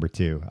 Beaker number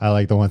 2. I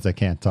like the ones that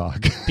can't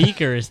talk.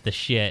 Beaker is the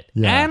shit.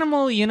 Yeah.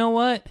 Animal, you know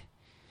what?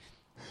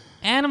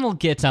 Animal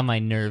gets on my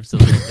nerves a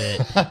little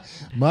bit.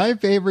 My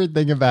favorite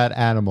thing about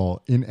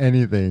Animal in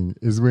anything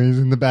is when he's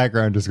in the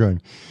background just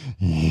going,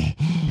 and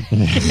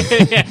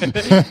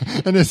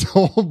his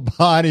whole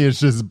body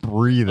is just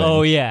breathing.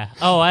 Oh, yeah.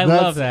 Oh, I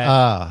love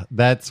that.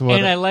 That's what.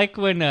 And I like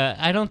when,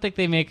 I don't think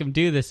they make him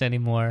do this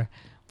anymore,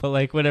 But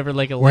like whenever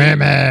like a lady,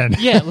 Women.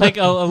 yeah, like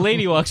a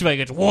lady walks by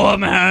and goes,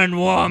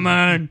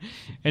 woman,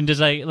 and just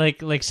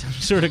like some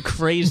sort of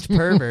crazed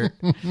pervert.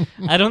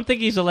 I don't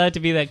think he's allowed to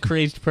be that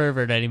crazed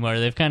pervert anymore.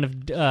 They've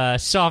kind of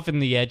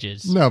softened the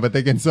edges. No, but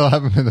they can still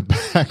have him in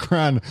the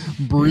background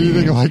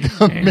breathing like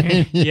a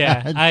maniac.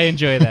 Yeah, I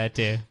enjoy that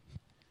too.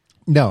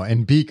 No,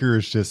 and Beaker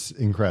is just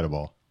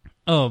incredible.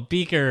 Oh,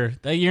 Beaker,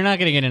 you're not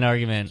going to get an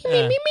argument.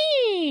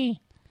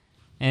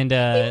 And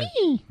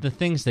the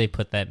things they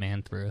put that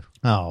man through.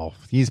 Oh,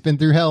 he's been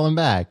through hell and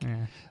back.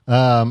 Yeah.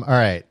 All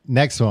right,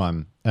 next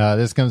one.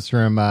 This comes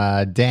from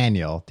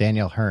Daniel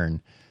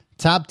Hearn.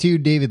 Top 2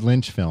 David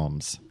Lynch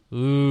films.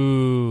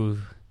 Ooh.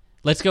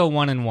 Let's go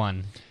 1 and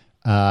 1.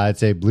 I'd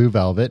say Blue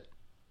Velvet.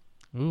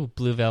 Ooh,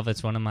 Blue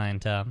Velvet's one of mine,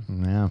 Tom.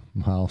 Yeah,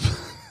 well.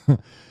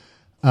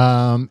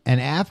 And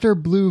after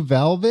Blue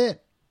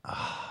Velvet,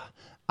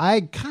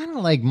 I kind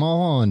of like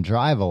Mulholland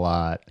Drive a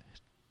lot.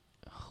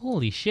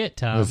 Holy shit,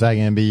 Tom. Was that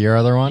going to be your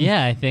other one?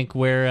 Yeah, I think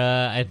we're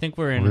in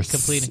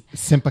completing.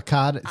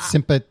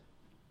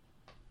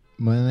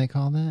 What do they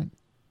call that?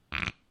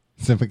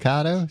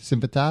 Simpicado?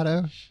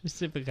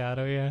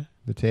 Simpicado, yeah.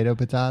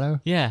 Potato?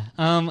 Yeah.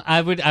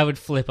 I would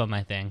flip them,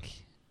 I think.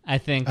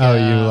 Oh,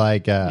 you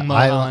like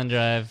Mulholland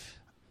Drive.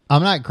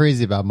 I'm not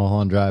crazy about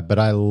Mulholland Drive, but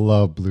I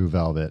love Blue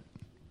Velvet.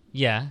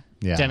 Yeah.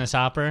 Dennis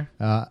Hopper.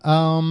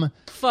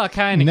 Fuck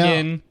Heineken.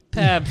 No.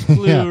 Pabst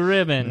Blue Yeah.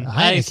 Ribbon. Heineken.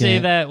 I say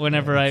that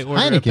whenever I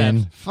order a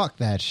Heineken. Pabst. Fuck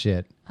that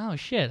shit. Oh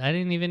shit! I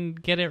didn't even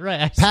get it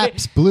right.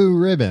 Pabst Blue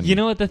Ribbon. You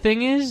know what the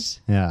thing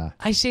is? Yeah.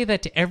 I say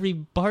that to every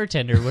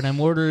bartender when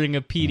I'm ordering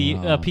a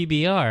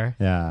PBR.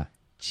 Yeah.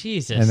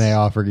 Jesus. And they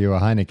offered you a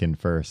Heineken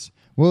first.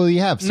 Will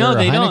you have, sir, no,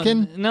 they a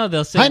Heineken? don't. No,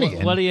 they'll say,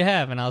 Heineken. What do you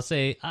have? And I'll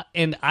say,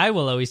 and I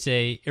will always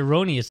say,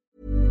 erroneous.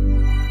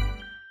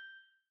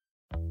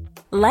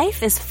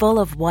 Life is full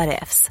of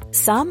what-ifs.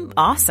 Some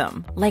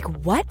awesome, like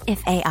what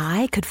if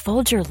AI could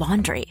fold your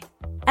laundry?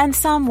 And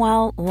some,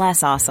 well,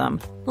 less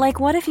awesome, like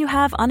what if you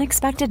have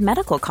unexpected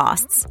medical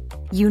costs?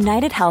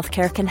 United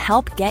Healthcare can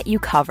help get you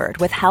covered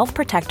with Health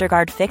Protector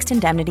Guard fixed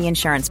indemnity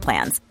insurance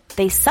plans.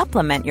 They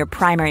supplement your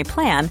primary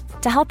plan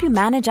to help you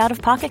manage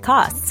out-of-pocket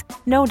costs.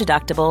 No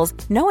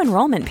deductibles, no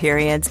enrollment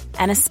periods,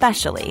 and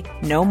especially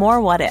no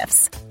more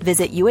what-ifs.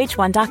 Visit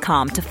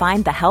uh1.com to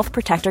find the Health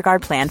Protector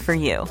Guard plan for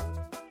you.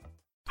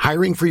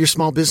 Hiring for your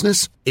small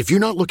business? If you're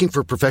not looking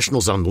for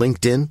professionals on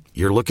LinkedIn,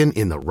 you're looking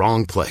in the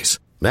wrong place.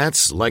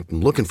 That's like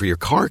looking for your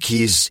car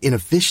keys in a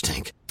fish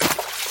tank.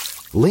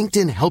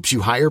 LinkedIn helps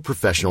you hire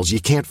professionals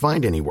you can't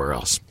find anywhere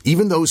else,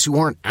 even those who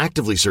aren't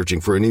actively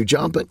searching for a new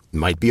job but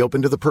might be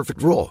open to the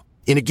perfect role.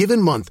 In a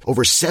given month,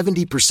 over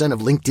 70%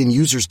 of LinkedIn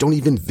users don't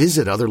even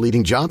visit other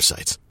leading job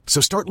sites. So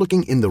start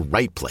looking in the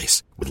right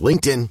place. With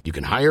LinkedIn, you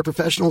can hire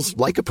professionals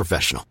like a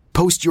professional.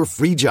 Post your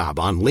free job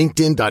on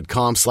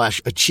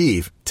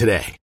linkedin.com/achieve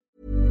today.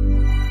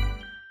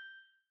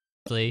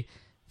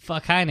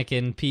 Fuck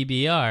Heineken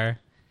PBR.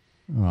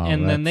 Oh,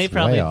 and then they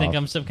probably think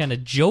I'm some kind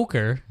of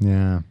joker.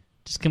 Yeah.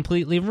 Just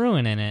completely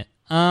ruining it.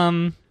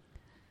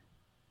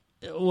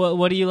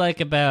 What do you like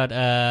about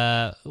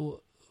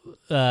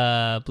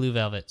Blue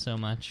Velvet so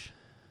much?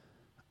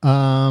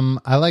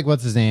 I like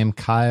what's his name?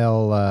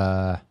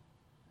 Kyle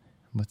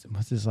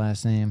what's his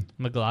last name?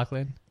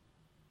 McLaughlin?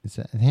 Is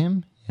that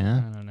him? Yeah.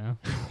 I don't know.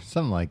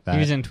 Something like that. He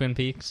was in Twin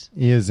Peaks.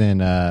 He's in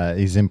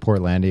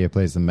Portlandia,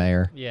 plays the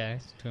mayor. Yeah,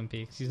 he's Twin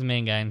Peaks. He's the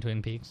main guy in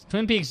Twin Peaks.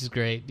 Twin Peaks is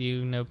great. Do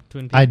you know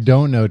Twin Peaks? I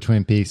don't know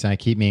Twin Peaks, and I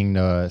keep meaning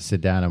to sit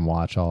down and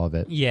watch all of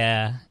it.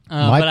 Yeah,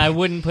 but I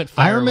wouldn't put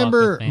Firewalk I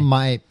remember with me.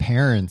 my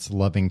parents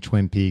loving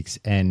Twin Peaks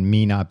and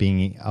me not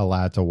being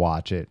allowed to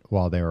watch it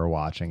while they were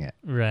watching it.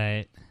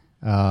 Right.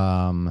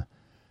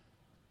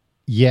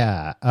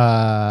 Yeah.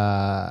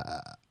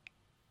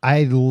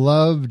 I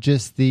love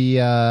just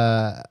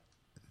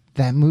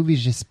that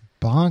movie's just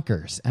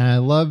bonkers, and I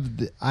love.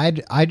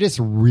 I just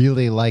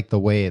really like the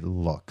way it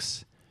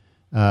looks.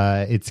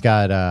 It's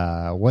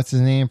got what's his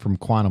name from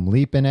Quantum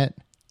Leap in it.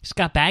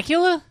 Scott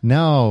Bakula?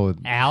 No,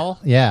 Al?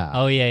 Yeah.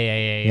 Oh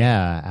yeah.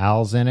 Yeah,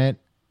 Al's in it.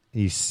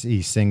 He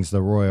sings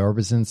the Roy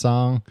Orbison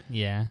song.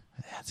 Yeah,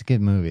 that's a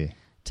good movie.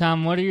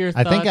 Tom, what are your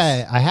thoughts? I think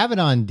I have it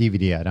on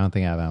DVD. I don't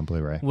think I have it on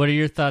Blu-ray. What are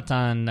your thoughts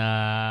on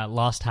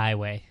Lost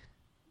Highway?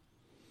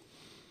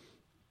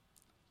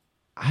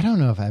 I don't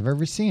know if I've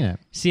ever seen it.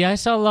 See, I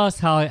saw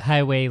Lost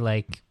Highway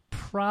like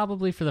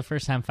probably for the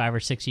first time 5 or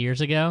 6 years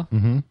ago.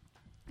 Mm-hmm.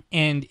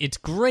 And it's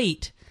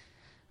great,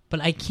 but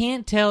I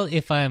can't tell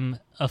if I'm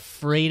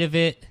afraid of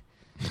it.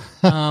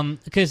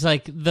 Because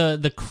like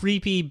the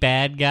creepy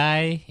bad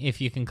guy,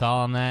 if you can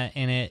call him that,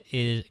 in it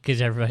is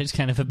because everybody's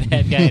kind of a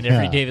bad guy in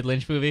every David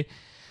Lynch movie.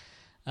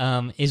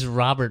 Is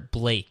Robert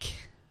Blake.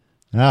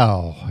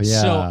 Oh,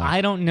 yeah. So I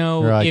don't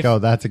know. You're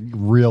like, that's a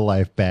real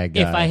life bad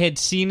guy. If I had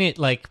seen it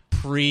like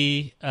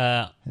pre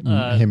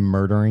him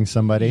murdering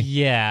somebody,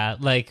 yeah,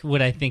 like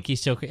would I think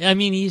he's so? I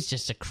mean, he's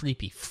just a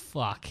creepy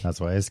fuck.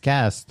 That's why it's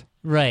cast.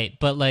 Right,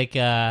 but like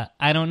I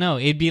don't know.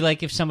 It'd be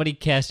like if somebody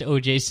cast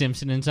O.J.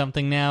 Simpson in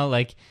something now.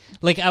 Like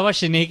I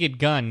watched The Naked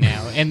Gun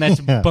now, and that's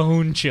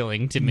bone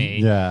chilling to me.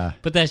 Yeah,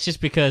 but that's just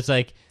because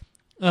like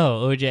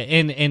Oh, OJ.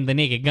 And The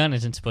Naked Gun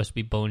isn't supposed to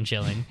be bone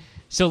chilling.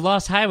 So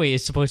Lost Highway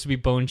is supposed to be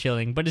bone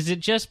chilling, but is it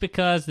just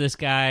because this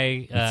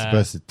guy... It's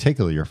supposed to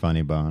tickle your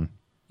funny bone.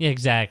 Yeah,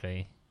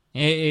 exactly.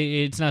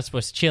 It's not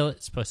supposed to chill it,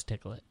 it's supposed to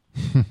tickle it.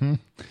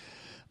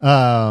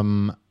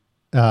 I'll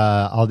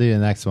do the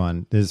next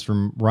one. This is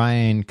from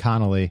Ryan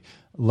Connolly.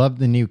 Love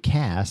the new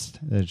cast.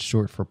 That's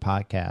short for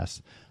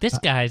podcast. This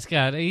guy's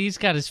got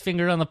his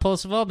finger on the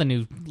pulse of all the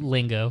new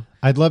lingo.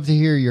 I'd love to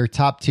hear your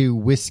top 2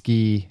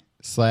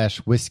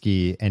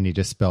 whiskey/whiskey, and you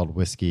just spelled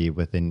whiskey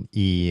with an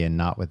E and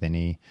not with an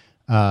E.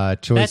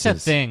 Choices. That's a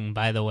thing,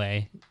 by the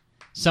way.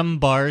 Some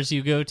bars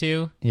you go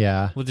to,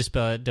 Yeah. we'll just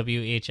spell it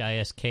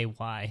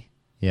WHISKY.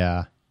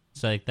 Yeah.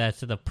 It's like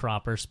that's the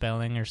proper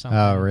spelling or something.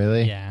 Oh,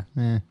 really? Yeah.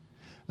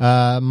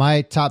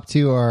 My top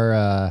 2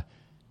 are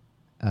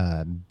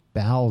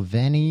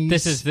Balvenies.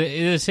 This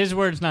is his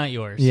words, not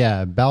yours.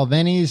 Yeah,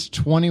 Balvenies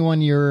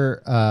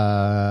 21-year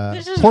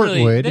This isn't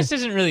Portwood. this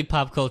isn't really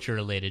pop culture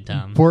related,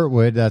 Tom.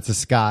 Portwood, that's a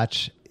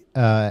Scotch.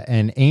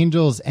 And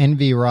Angels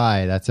Envy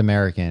Rye, that's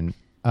American.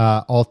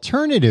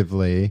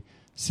 Alternatively,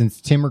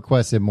 since Tim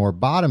requested more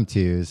bottom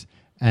 2s,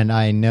 and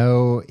I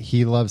know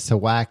he loves to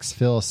wax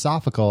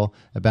philosophical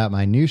about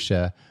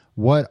minutia,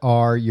 what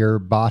are your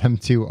bottom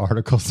 2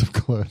 articles of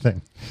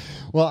clothing?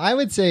 Well, I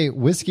would say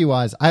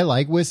whiskey-wise, I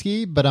like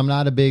whiskey, but I'm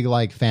not a big,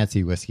 like,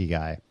 fancy whiskey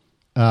guy.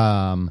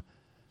 I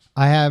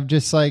have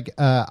just, like,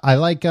 I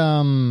like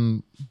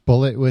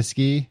Bullet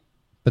whiskey,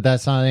 but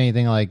that's not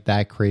anything, like,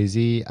 that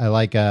crazy. I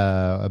like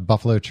a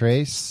Buffalo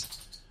Trace.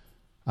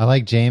 I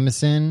like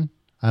Jameson.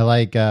 I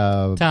like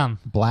Tom,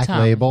 Black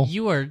Label.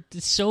 You are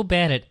so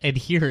bad at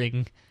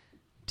adhering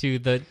to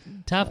the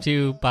top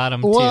 2,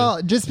 bottom 2.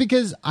 Well, just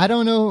because I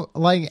don't know,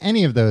 like,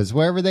 any of those,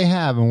 wherever they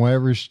have and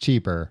wherever's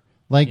cheaper.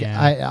 Like, Yeah.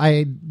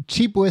 I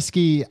cheap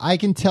whiskey, I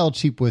can tell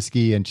cheap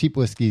whiskey, and cheap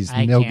whiskey's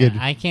no good.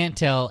 I can't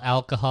tell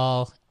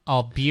alcohol.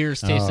 All beers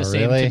taste the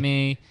same really? to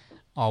me.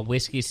 All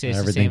whiskey tastes the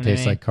Everything same to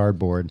tastes me. like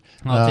cardboard.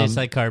 All tastes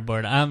like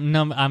cardboard.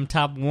 I'm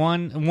top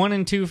 1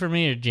 and 2 for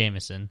me are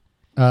Jameson.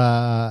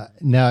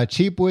 No,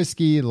 cheap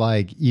whiskey,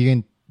 like, you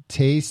can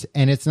taste,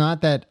 and it's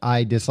not that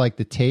I dislike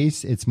the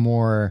taste. It's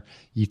more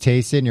you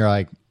taste it and you're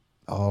like,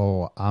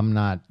 oh, I'm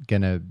not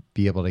going to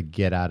be able to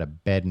get out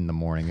of bed in the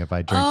morning if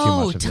I drink too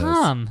much of this. Oh,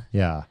 Tom,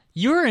 Yeah.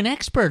 you're an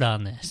expert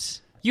on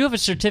this. You have a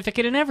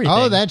certificate in everything.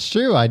 Oh, that's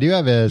true. I do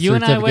have a You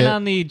certificate. and I went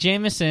on the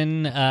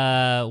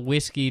Jameson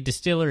whiskey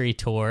distillery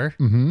tour.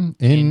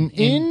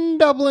 in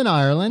Dublin,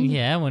 Ireland.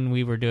 Yeah, when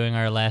we were doing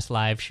our last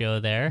live show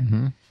there.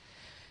 Mm-hmm.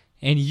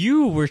 And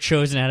you were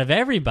chosen out of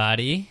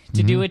everybody to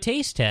Mm-hmm. do a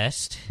taste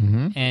test.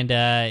 And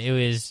it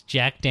was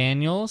Jack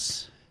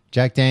Daniels.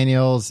 Jack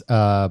Daniels,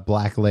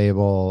 Black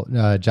Label,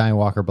 Giant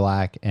Walker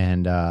Black,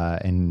 and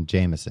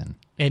Jameson.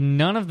 And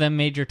none of them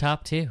made your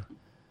top 2.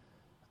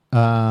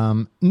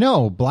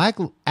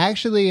 No,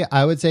 actually,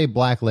 I would say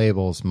Black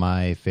Label's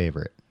my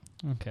favorite.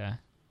 Okay.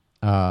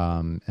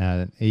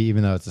 And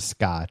even though it's a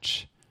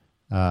Scotch,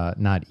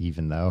 not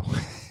even though,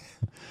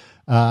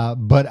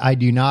 but I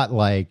do not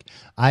like,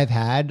 I've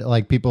had,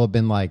 like, people have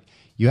been like,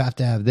 you have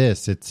to have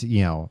this. It's,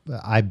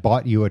 I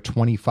bought you a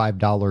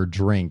 $25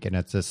 drink and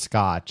it's a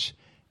Scotch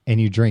and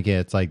you drink it.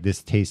 It's like,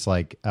 this tastes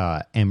like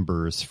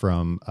embers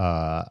from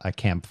a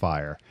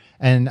campfire.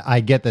 And I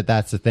get that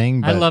that's the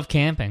thing. But I love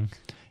camping.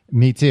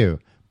 Me too.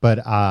 But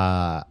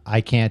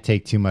I can't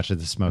take too much of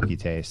the smoky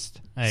taste.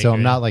 I So I'm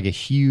agree. not like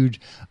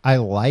I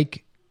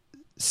like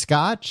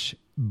Scotch,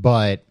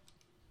 but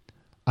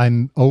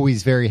I'm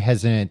always very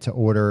hesitant to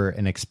order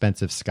an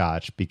expensive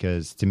Scotch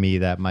because to me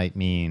that might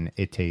mean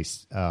it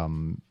tastes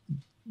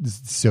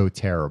so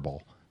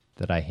terrible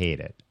that I hate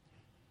it.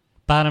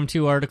 Bottom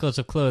 2 articles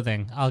of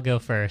clothing. I'll go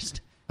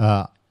first.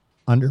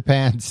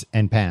 Underpants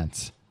and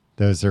pants.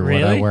 Those are what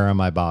I Really? wear on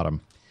my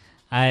bottom.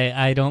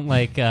 I don't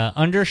like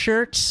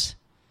undershirts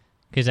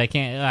because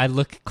I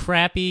look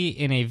crappy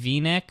in a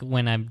V-neck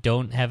when I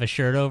don't have a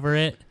shirt over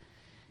it.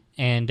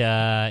 And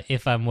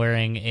if I'm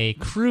wearing a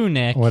crew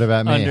neck What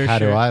about me? undershirt, How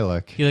do I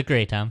look? You look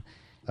great, Tom.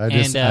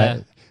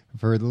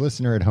 For the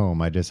listener at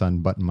home, I just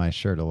unbuttoned my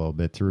shirt a little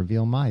bit to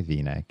reveal my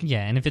V-neck.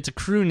 Yeah, and if it's a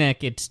crew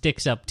neck, it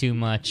sticks up too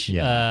much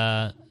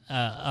Yeah.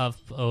 up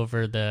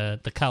over the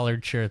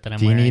collared shirt that I'm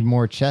Do you wearing. need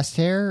more chest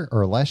hair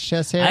or less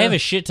chest hair? I have a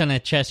shit ton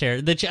of chest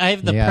hair. I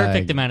have the Yeah,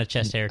 perfect amount of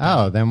chest hair.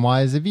 Oh, then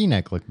why does a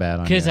V-neck look bad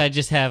on you? Because I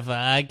just have,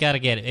 I gotta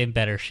get in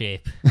better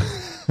shape.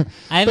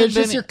 But it's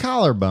just your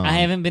collarbone. I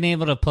haven't been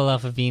able to pull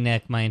off a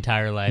V-neck my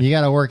entire life. You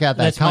got to work out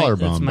that that's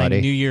collarbone, my buddy.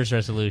 New Year's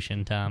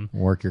resolution, Tom.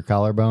 Work your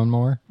collarbone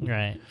more.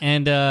 Right.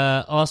 And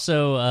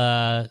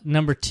also,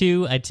 number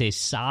 2, I'd say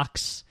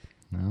socks.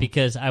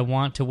 Because I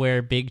want to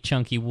wear big,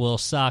 chunky wool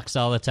socks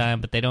all the time,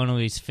 but they don't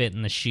always fit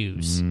in the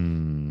shoes.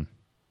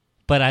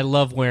 But I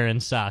love wearing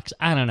socks.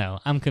 I don't know.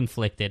 I'm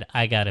conflicted.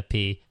 I gotta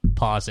pee.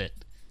 Pause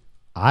it.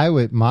 I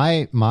would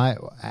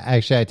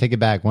actually I take it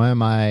back. One of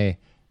my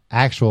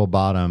actual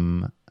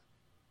bottom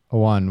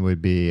one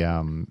would be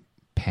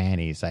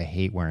panties. I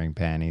hate wearing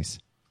panties.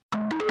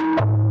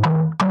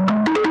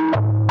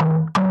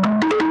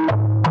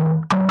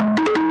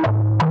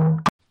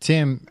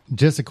 Tim,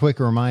 just a quick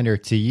reminder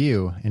to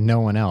you and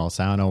no one else.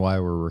 I don't know why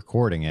we're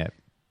recording it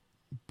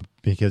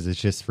because it's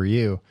just for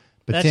you.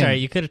 But That's Tim, all right.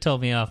 You could have told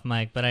me off,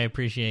 Mike, but I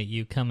appreciate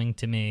you coming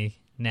to me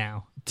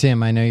now.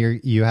 Tim, I know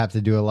you have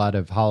to do a lot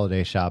of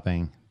holiday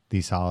shopping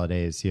these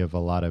holidays. You have a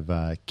lot of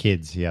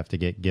kids you have to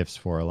get gifts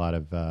for, a lot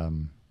of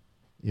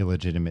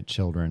illegitimate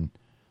children.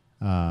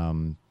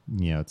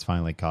 It's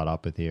finally caught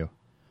up with you.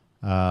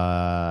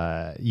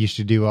 You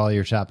should do all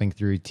your shopping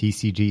through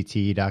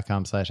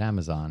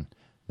tcgt.com/Amazon.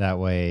 That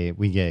way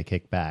we get a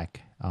kickback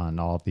on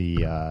all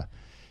the,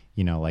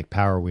 like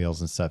Power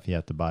Wheels and stuff you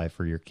have to buy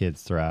for your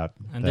kids throughout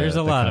And there's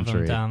a lot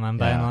country. of them, Tom. I'm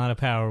buying a lot of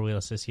Power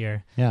Wheels this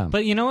year. Yeah.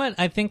 But you know what?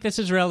 I think this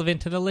is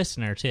relevant to the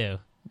listener, too.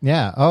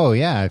 Yeah. Oh,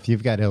 yeah. If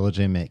you've got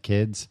illegitimate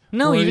kids.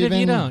 No, Or even if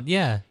you don't.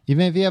 Yeah.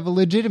 Even if you have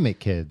legitimate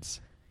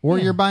kids. Or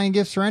you're buying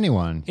gifts for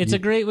anyone. It's a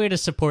great way to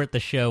support the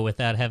show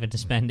without having to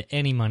spend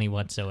any money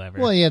whatsoever.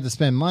 Well, you have to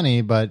spend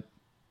money, but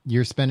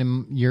it's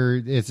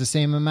the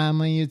same amount of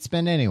money you'd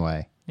spend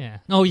anyway. Yeah.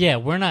 Oh, yeah.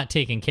 We're not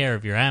taking care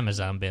of your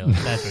Amazon bill.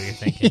 If that's what you're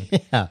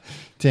thinking. Yeah.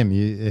 Tim,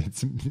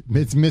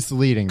 it's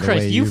misleading. The Christ,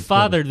 way you you've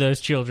fathered those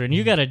children.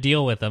 You got to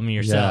deal with them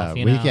yourself.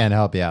 Yeah, we can't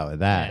help you out with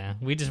that. Yeah,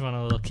 we just want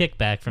a little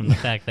kickback from the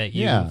fact that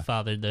you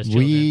fathered those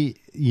children.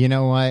 You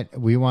know what?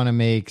 We want to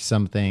make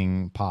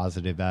something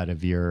positive out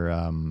of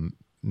your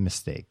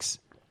mistakes.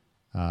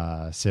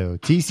 So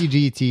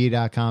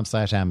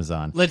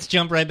tcgt.com/Amazon. Let's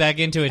jump right back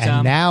into it, Tom.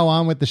 And now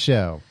on with the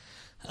show.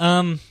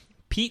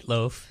 Pete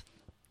Loaf.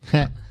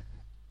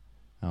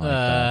 I like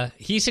that.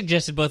 He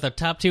suggested both a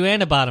top two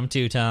and a bottom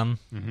two, Tom.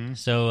 Mm-hmm.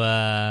 So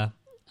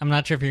I'm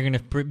not sure if you're going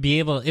to be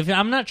able.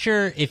 I'm not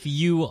sure if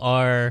you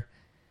are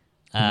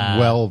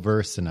well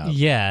versed enough.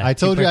 Yeah, I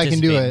told you I can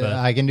do participate in both.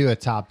 I can do a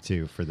top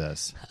two for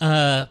this.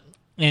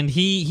 And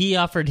he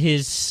offered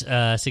his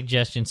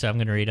suggestion, so I'm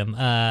going to read them.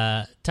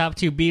 Top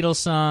two Beatles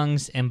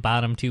songs and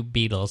bottom two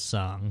Beatles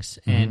songs.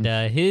 Mm-hmm.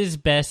 And his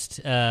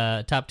best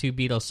top two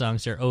Beatles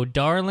songs are "Oh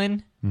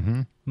Darlin',"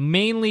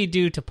 mainly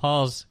due to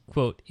Paul's,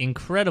 quote,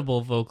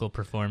 incredible vocal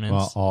performance.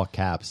 Well, all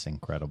caps,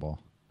 incredible.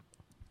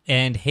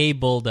 And "Hey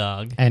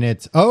Bulldog." And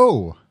it's,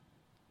 "Oh,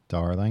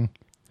 darling."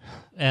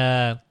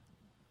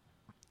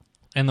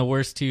 And the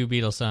worst two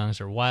Beatles songs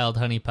are "Wild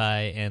Honey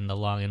Pie" and "The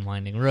Long and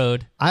Winding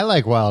Road." I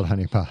like "Wild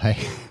Honey Pie."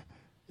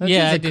 That's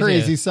Yeah, I just a do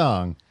crazy too.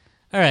 song.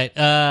 All right,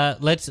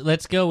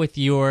 let's go with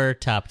your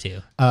top two.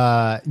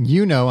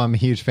 I'm a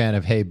huge fan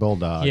of "Hey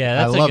Bulldog." Yeah,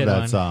 that's I a love good that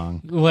one.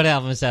 song. What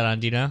album is that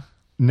on? Do you know?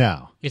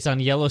 No, It's on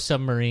Yellow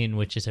Submarine,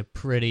 which is a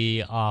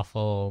pretty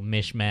awful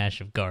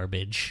mishmash of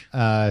garbage.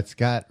 it's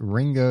got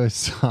Ringo's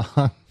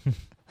song,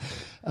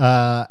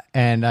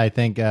 and I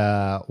think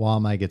 "While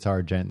My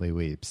Guitar Gently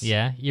Weeps."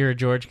 Yeah, you're a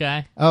George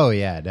guy? Oh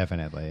yeah,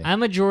 definitely.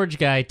 I'm a George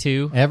guy,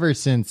 too. Ever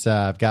since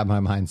I've got my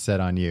mind set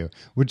on you,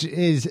 which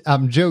is,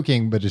 I'm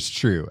joking, but it's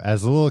true.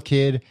 As a little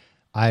kid,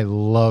 I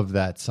love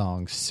that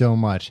song so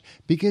much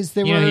because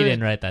You know he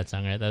didn't write that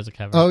song, right? That was a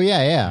cover. Oh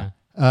yeah.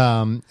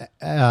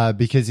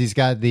 Because he's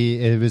got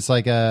it was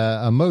like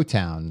a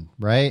Motown,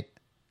 right?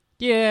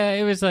 Yeah,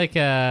 it was like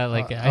I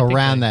think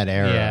around like- that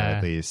era, yeah.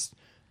 at least.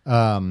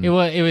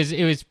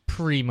 It was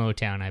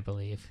pre-Motown, I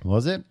believe.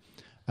 Was it?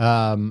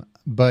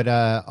 But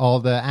all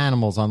the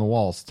animals on the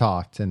walls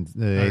talked, and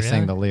they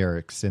sang the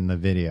lyrics in the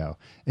video.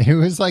 It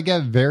was like a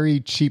very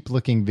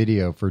cheap-looking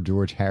video for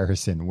George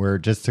Harrison, where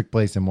it just took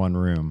place in one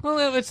room.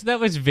 Well, that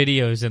was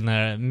videos in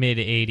the mid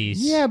 '80s.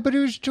 Yeah, but it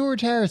was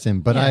George Harrison.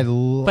 But Yeah. I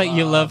love. But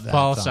you love that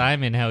Paul song.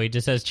 Simon, how he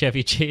just has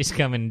Chevy Chase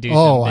come and do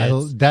Oh,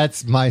 some bits.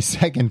 that's my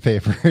second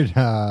favorite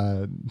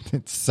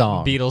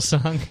song. Beatles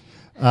song.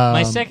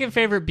 My second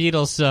favorite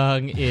Beatles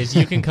song is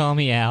 "You Can Call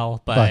Me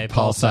Al" by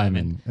Paul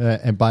Simon.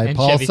 And by And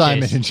Paul Chevy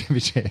Simon Chase. and Chevy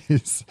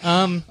Chase.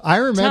 Tom, I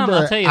remember.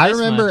 I'll tell you I this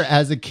remember much.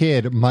 as a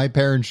kid, my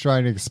parents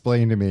trying to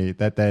explain to me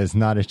that is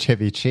not a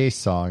Chevy Chase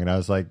song, and I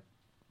was like,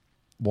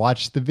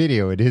 "Watch the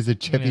video. It is a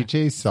Chevy Yeah.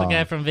 Chase It's the song."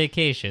 guy from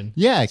Vacation.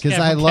 Yeah, It's the because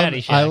guy from I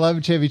Caddyshack.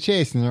 love Chevy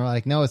Chase, and they're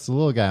like, "No, it's the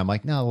little guy." I'm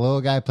like, "No, the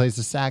little guy plays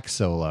the sax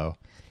solo."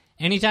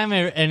 Anytime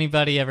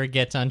anybody ever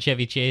gets on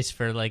Chevy Chase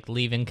for like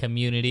leaving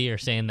Community or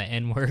saying the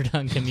N-word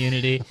on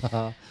Community,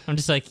 I'm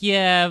just like,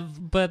 yeah,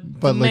 but the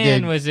But look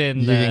man at- was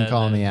in You the... can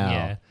call me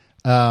Yeah.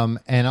 Al.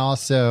 And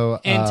also,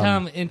 And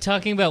Tom, in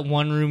talking about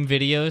one-room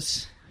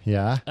videos,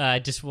 yeah, I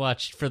just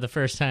watched for the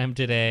first time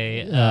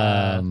today...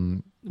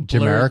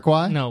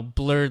 Jamiroquai. No,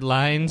 Blurred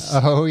Lines.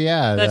 Oh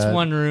yeah, That's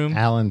one room.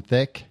 Alan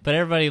Thicke. But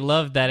everybody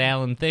loved that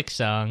Alan Thicke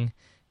song.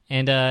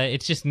 And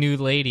it's just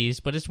nude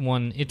ladies, but it's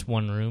one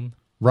room.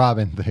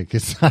 Robin Thicke.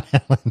 It's not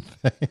Alan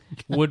Thicke.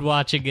 Would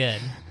watch again.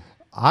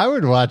 I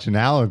would watch an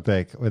Alan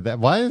Thicke with that.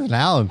 Why doesn't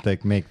Alan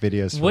Thicke make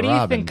videos for What do you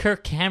Robin? think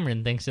Kirk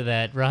Cameron thinks of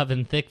that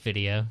Robin Thicke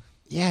video?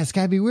 Yeah, it's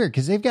got to be weird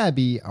because they've got to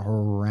be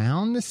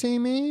around the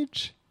same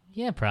age.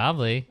 Yeah,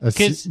 probably.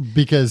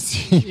 Because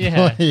he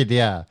Yeah. played,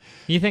 yeah.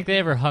 You think they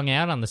ever hung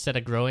out on the set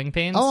of Growing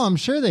Pains? Oh, I'm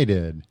sure they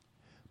did.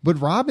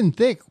 But Robin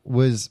Thicke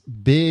was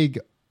big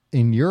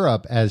in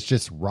Europe as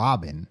just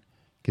Robin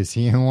because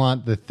he didn't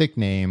want the Thicke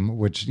name,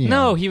 which, you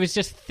know. No, he was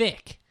just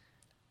thick.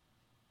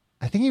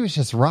 I think he was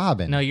just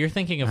Robin. No, you're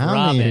thinking of I don't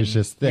Robin. think he was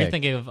just thick. You're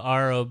thinking of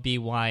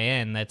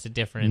Robyn. That's a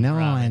different No,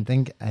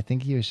 Robin. I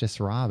think he was just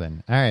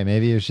Robin. All right,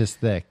 maybe he was just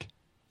thick.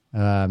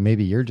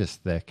 Maybe you're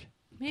just thick.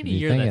 Maybe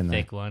you're the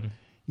thick one.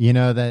 You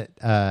know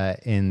that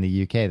in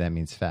the UK that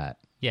means fat.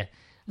 Yeah.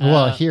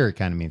 Well, here it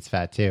kind of means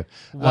fat too.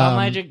 While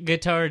my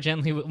guitar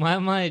gently, while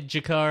my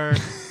Jakar,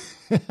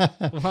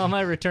 while my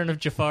Return of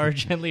Jafar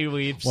gently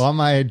weeps. While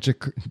my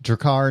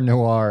Drakkar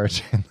Noir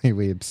gently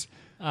weeps.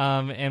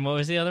 And what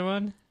was the other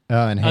one?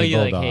 Oh, and Hey you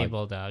Bulldog. like Hey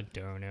Bulldog.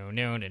 That's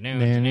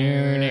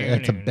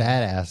a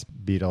badass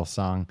Beatles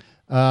song.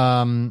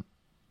 I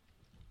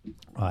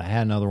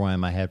had another one in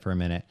my head for a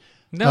minute.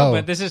 No,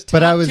 but this is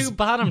top two,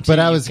 bottom two. But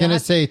I was going to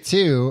say,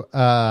 too,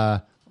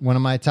 one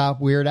of my top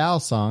Weird Al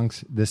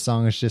songs, this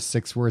song is just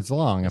 6 words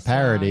long, a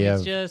parody of...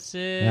 It's just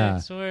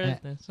 6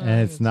 words.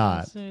 And it's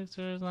not. 6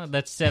 words long.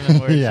 That's 7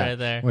 words right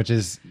there. Which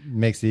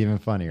makes it even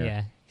funnier.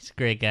 Yeah, he's a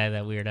great guy,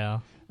 that Weird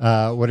Al.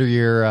 What are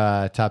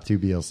your top 2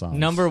 Beatles songs?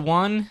 Number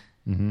 1,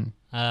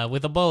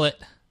 with a bullet,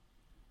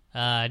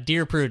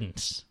 Dear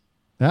Prudence.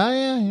 Oh,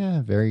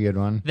 yeah. Very good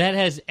one. That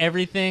has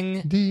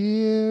everything.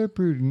 Dear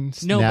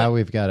Prudence. No, now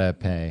we've got to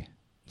pay.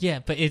 Yeah,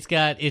 but it's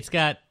got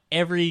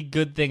every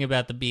good thing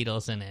about the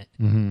Beatles in it.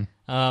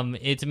 Mm-hmm.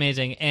 It's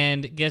amazing.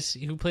 And guess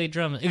who played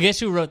drums? Guess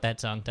who wrote that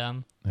song,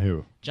 Tom?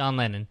 Who? John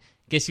Lennon.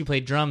 Guess who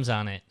played drums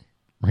on it?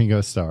 Ringo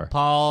Starr.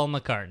 Paul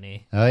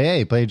McCartney. Oh yeah,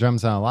 he played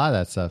drums on a lot of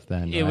that stuff.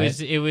 Then it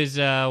was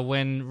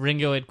when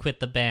Ringo had quit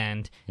the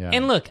band. Yeah.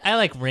 And look, I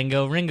like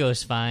Ringo.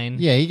 Ringo's fine.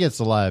 Yeah, he gets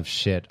a lot of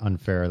shit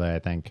unfairly, I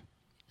think.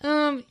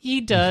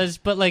 He does,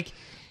 but like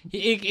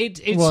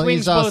it well, swings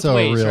he's both also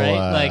ways, a real,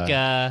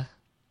 right?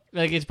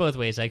 Like it's both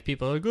ways. Like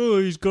people are like, oh,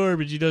 he's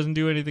garbage. He doesn't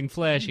do anything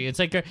flashy. It's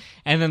like,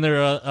 and then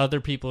there are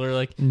other people who are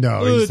like, no,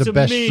 oh, he's the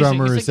best amazing.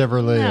 drummer He's who's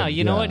ever lived. No,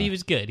 you know what? He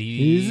was good.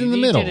 He's in the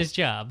middle. He did his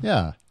job.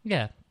 Yeah.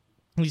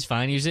 He's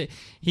fine. He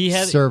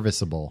had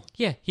serviceable.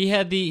 Yeah, he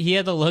had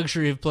the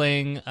luxury of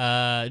playing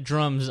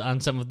drums on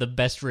some of the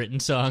best written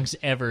songs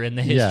ever in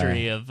the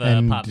history of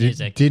pop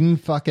music. Didn't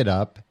fuck it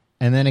up,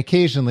 and then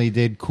occasionally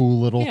did cool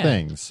little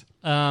things.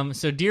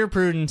 So Dear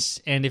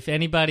Prudence, and if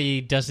anybody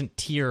doesn't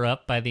tear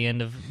up by the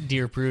end of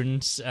Dear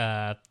Prudence,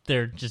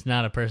 they're just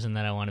not a person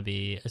that I want to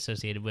be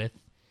associated with.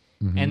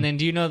 Mm-hmm. And then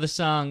do you know the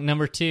song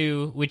number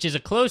 2, which is a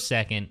close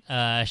second,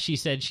 She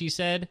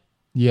Said?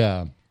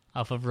 Yeah.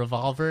 Off of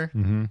Revolver.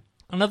 Mm-hmm.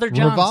 Another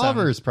John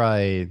Revolver song. is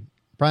probably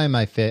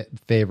my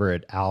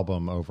favorite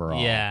album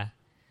overall. Yeah.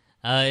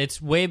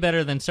 It's way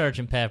better than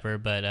Sgt. Pepper,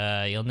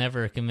 but you'll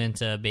never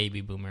convince a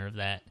baby boomer of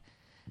that.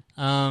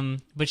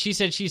 But She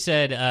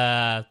Said,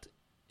 I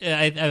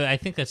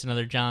think that's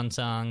another John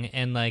song,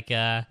 and like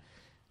I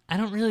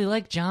don't really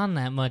like John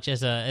that much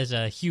as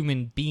a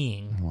human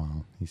being.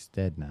 Well, he's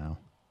dead now.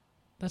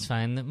 That's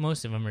fine.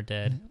 Most of them are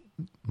dead.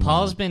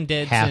 Paul's been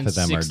dead half since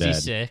of them are dead.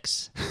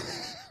 66.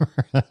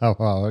 Oh,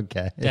 well,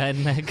 okay. Died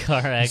in that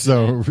car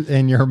accident. So,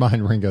 in your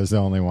mind, Ringo's the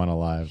only one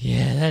alive.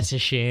 Yeah, that's a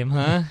shame,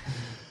 huh?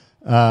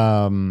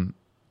 And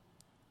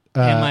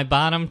my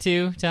bottom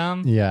 2,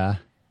 Tom? Yeah.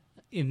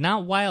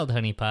 Not Wild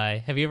Honey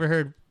Pie. Have you ever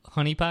heard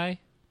Honey Pie?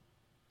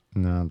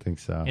 No, I don't think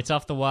so. It's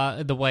off the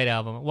White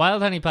Album.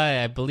 Wild Honey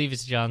Pie, I believe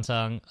it's a John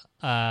song.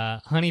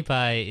 Honey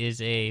Pie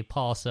is a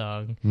Paul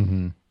song.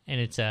 Mm-hmm. And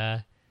it's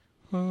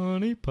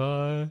Honey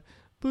Pie.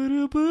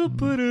 It's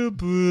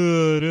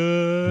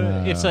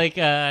like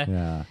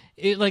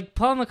like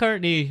Paul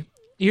McCartney.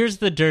 Here's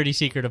the dirty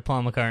secret of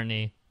Paul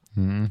McCartney.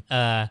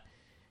 Mm-hmm.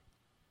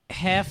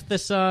 Half the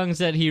songs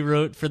that he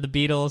wrote for the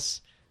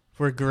Beatles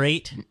were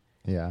great.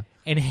 Yeah.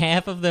 And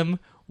half of them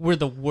were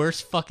the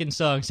worst fucking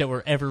songs that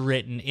were ever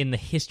written in the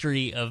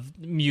history of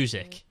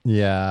music.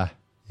 Yeah.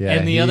 Yeah.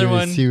 And the other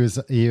one, he was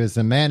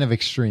a man of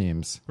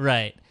extremes.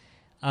 Right.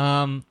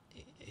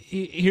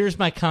 Here's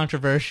my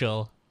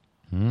controversial.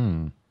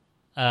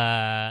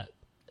 Bottom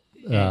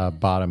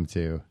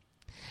 2.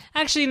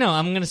 Actually, no,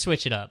 I'm going to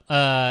switch it up.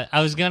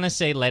 I was going to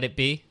say Let It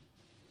Be,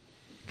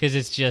 because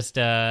it's just,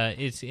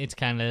 it's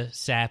kind of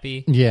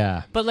sappy.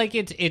 Yeah. But, like,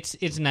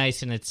 it's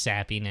nice in its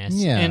sappiness.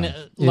 Yeah, and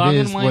it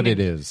is what it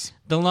is.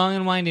 The Long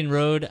and Winding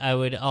Road, I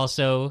would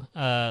also,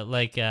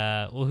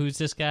 who's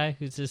this guy?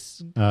 Who's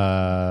this?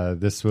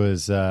 This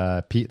was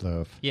Pete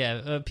Loaf.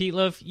 Yeah, Pete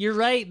Loaf. You're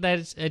right,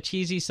 that's a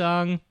cheesy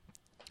song,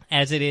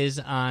 as it is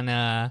on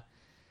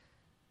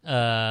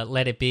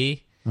Let It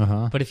Be.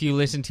 Uh-huh. But if you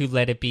listen to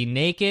Let It Be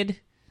Naked,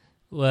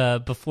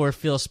 before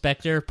Phil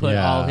Spector put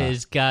all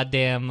his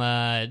goddamn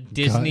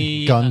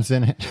Disney guns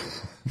in it.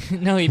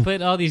 No, he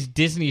put all these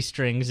Disney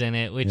strings in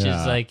it, which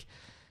is like,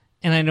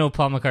 and I know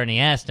Paul McCartney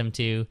asked him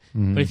to,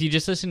 but if you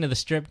just listen to the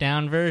stripped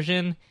down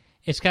version,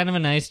 it's kind of a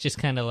nice, just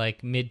kind of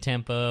like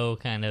mid-tempo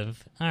kind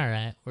of, all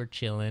right, we're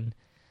chilling.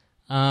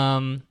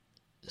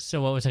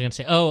 So what was I going to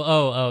say?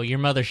 Oh, Your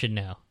Mother Should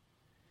Know.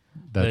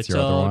 That's Let's your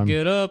other all one?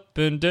 get up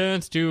and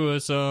dance to a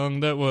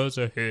song that was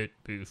a hit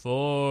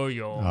before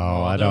your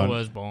mother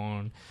was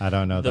born. I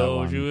don't know that Though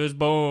one. she was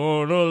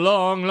born a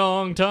long,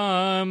 long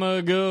time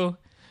ago,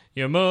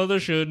 your mother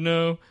should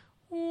know.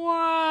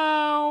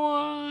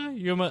 Why,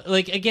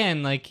 like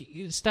again, like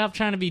stop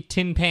trying to be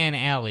Tin Pan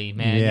Alley,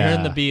 man. Yeah. You're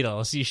in the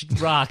Beatles. You should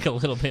rock a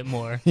little bit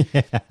more.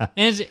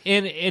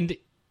 And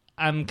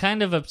I'm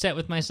kind of upset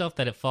with myself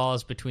that it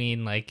falls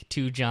between like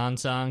 2 John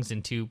songs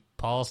and 2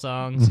 Paul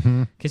songs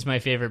because my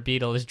favorite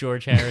Beatle is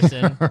George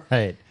Harrison.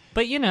 Right.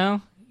 But you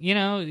don't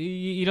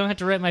have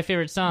to write my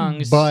favorite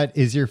songs. But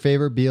is your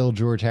favorite Beatle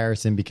George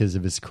Harrison because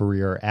of his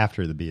career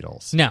after the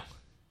Beatles? No.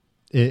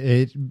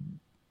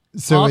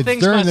 So All it's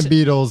Things during Must-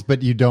 the Beatles,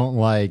 but you don't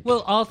like...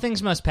 Well, All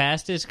Things Must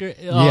Pass is great.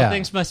 All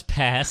Things Must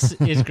Pass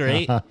is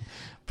great.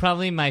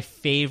 Probably my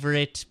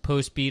favorite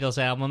post-Beatles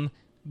album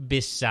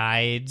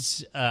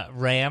besides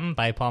Ram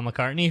by Paul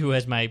McCartney, who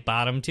has my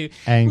bottom 2.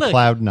 And Look,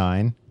 Cloud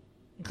 9.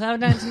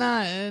 Cloud 9's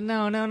not...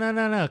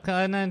 no.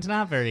 Cloud 9's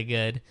not very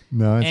good.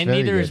 No, it's and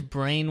very neither good. is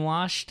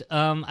Brainwashed.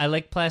 I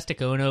like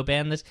Plastic Ono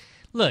Band.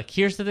 Look,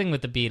 here's the thing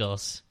with the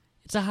Beatles.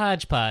 It's a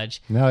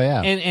hodgepodge. No,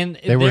 yeah. And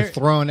they were they're-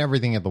 throwing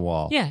everything at the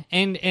wall. Yeah,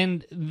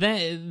 and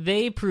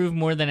they prove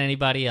more than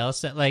anybody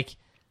else that, like,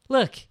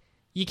 look,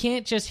 you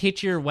can't just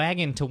hitch your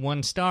wagon to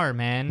one star,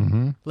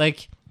 man.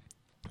 Like,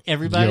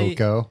 everybody...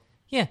 Yoko.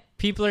 Yeah,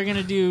 people are going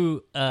to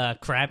do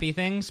crappy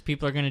things.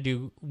 People are going to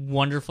do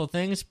wonderful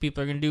things.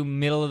 People are going to do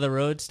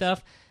middle-of-the-road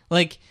stuff.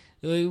 Like,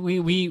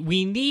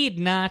 we need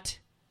not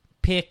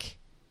pick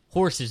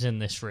horses in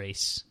this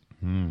race.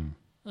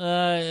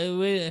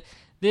 The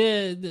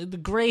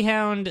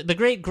Greyhound, the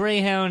great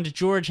Greyhound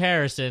George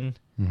Harrison,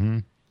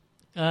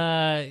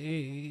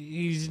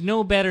 he's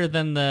no better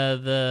than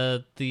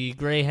the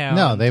Greyhound.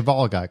 No, they've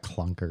all got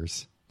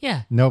clunkers.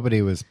 Yeah.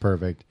 Nobody was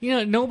perfect.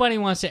 Nobody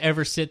wants to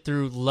ever sit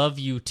through "Love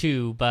You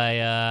Too"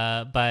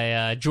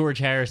 by George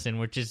Harrison,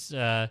 which is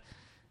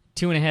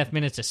 2.5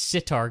 minutes of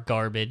sitar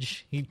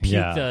garbage. He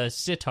puked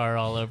sitar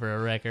all over a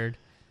record.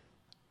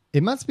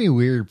 It must be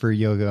weird for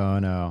Yoko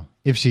Ono,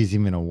 if she's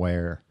even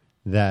aware,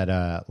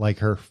 that like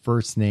her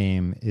first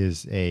name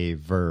is a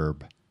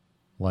verb.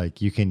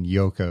 Like you can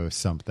Yoko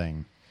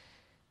something.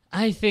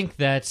 I think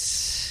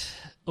that's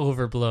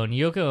overblown.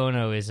 Yoko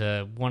Ono is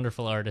a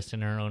wonderful artist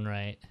in her own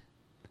right.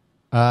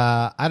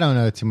 I don't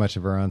know too much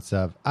of her own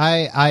stuff.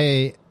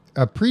 I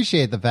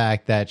appreciate the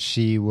fact that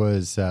she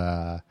was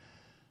that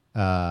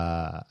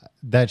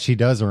she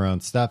does her own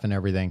stuff and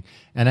everything.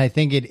 And I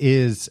think it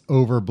is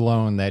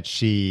overblown that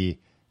she,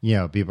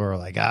 people are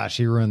like,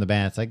 she ruined the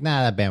band. It's like,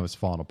 nah, that band was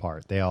falling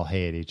apart. They all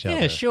hate each other.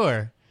 Yeah,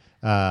 sure.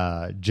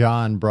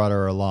 John brought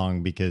her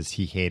along because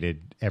he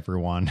hated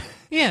everyone.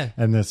 Yeah.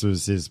 And this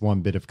was his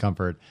one bit of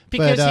comfort.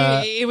 Because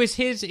but, he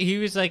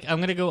was like, I'm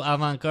going to go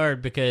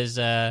avant-garde because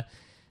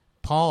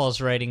Paul's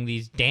writing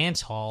these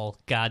dance hall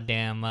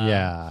goddamn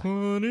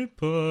honey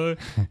pie,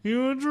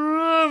 you're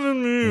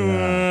driving me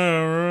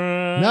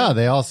wild. No,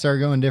 they all start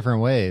going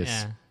different ways.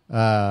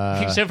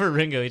 Yeah. Except for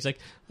Ringo. He's like,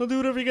 I'll do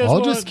whatever you guys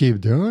want. I'll just keep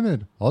doing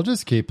it. I'll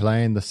just keep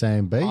playing the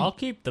same beat. I'll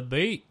keep the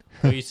beat.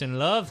 Peace and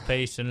love.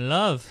 Peace and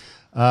love.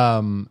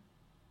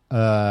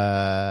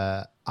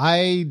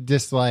 I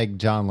dislike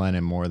John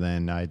Lennon more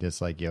than I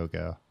dislike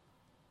Yoko.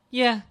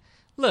 Yeah.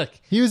 Look.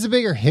 He was a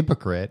bigger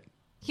hypocrite.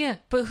 Yeah,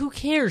 but who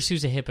cares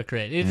who's a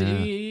hypocrite?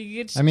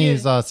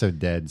 He's also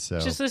dead,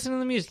 so... Just listen to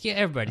the music. Yeah,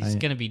 everybody's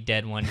going to be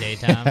dead one day,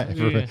 Tom.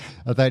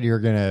 I thought you were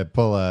going to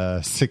pull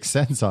a Sixth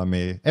Sense on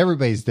me.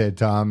 Everybody's dead,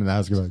 Tom. And I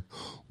was going to be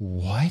like,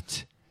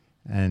 what?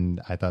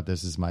 And I thought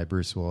this is my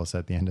Bruce Willis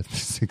at the end of the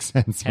Sixth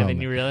Sense Haven't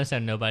moment. you realized how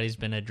nobody's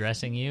been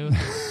addressing you?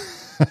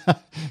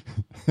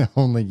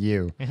 Only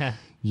you. Yeah.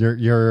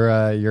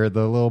 You're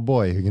the little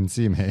boy who can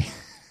see me.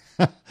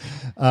 All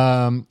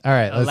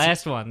right. The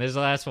last one. There's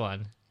the last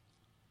one.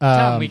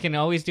 Tom, we can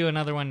always do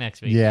another one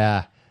next week.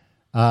 Yeah.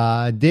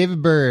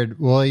 David Bird,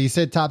 well, he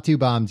said top 2,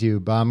 bottom 2,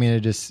 but I'm going to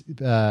just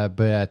put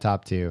at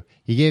top 2.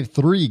 He gave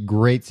 3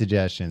 great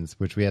suggestions,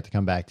 which we have to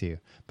come back to.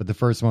 But the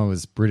first one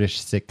was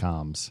British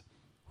sitcoms.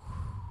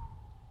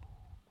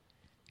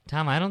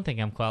 Tom, I don't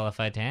think I'm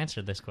qualified to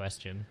answer this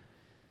question.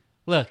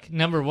 Look,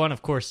 number 1,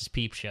 of course, is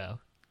Peep Show.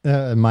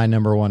 My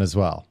number 1 as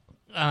well.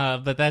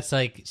 But that's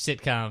like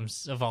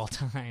sitcoms of all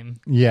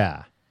time.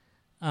 Yeah.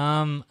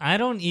 I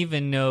don't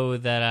even know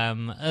that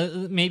I'm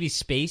maybe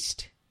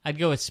Spaced. I'd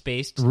go with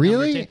Spaced.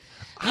 Really?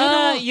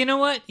 You know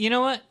what?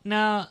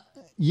 No.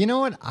 You know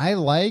what? I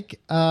like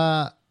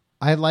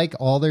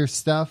all their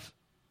stuff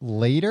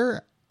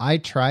later. I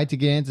tried to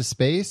get into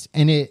Space,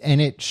 and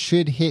it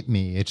should hit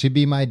me. It should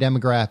be my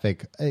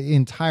demographic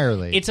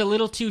entirely. It's a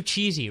little too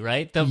cheesy,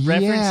 right? The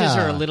references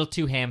are a little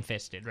too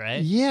ham-fisted,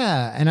 right?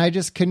 Yeah, and I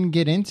just couldn't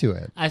get into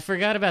it. I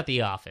forgot about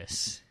The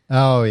Office.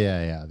 Oh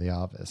yeah, The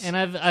Office. And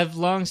I've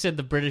long said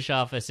the British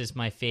Office is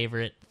my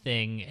favorite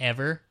thing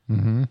ever.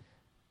 Mm-hmm.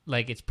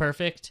 Like, it's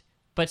perfect.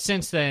 But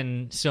since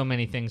then, so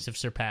many things have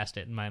surpassed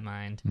it in my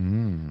mind.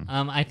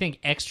 I think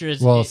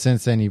Extras... Well,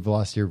 since then, you've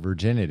lost your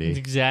virginity.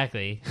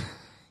 Exactly.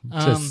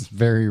 Just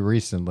very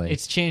recently.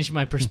 It's changed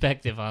my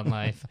perspective on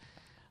life.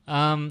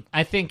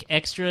 I think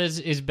Extras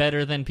is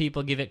better than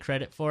people give it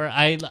credit for.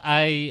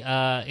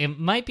 It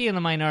might be in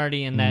the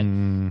minority in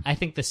that I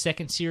think the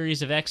second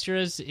series of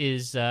Extras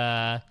is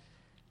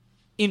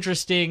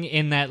interesting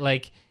in that,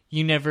 like,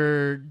 you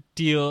never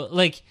deal...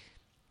 Like,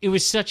 it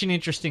was such an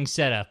interesting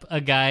setup.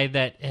 A guy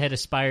that had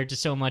aspired to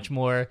so much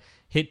more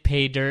hit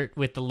pay dirt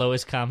with the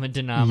lowest common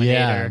denominator.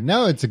 Yeah,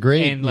 no, it's a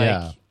great. And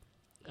like,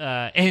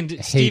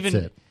 and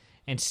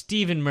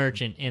Stephen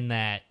Merchant in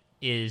that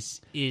is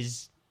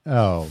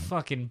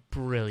fucking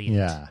brilliant.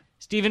 Yeah,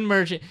 Stephen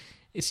Merchant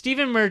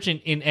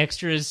in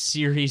Extras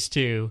Series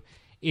 2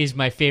 is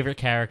my favorite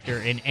character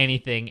in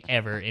anything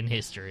ever in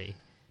history.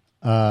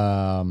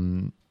 What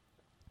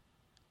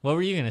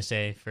were you gonna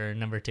say for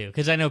number 2?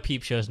 Because I know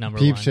Peep Show's number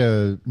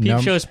 1.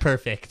 Peep Show's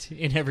perfect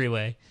in every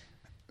way.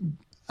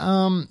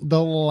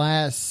 The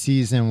last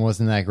season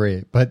wasn't that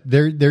great, but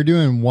they're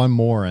doing one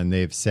more, and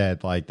they've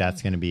said like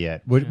that's going to be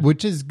it,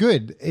 which is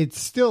good. It's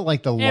still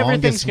like the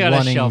longest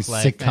running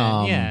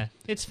sitcom. Yeah,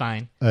 it's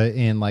fine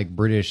in like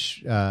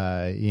British,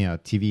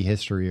 TV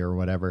history or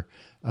whatever.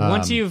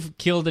 Once you've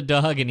killed a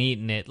dog and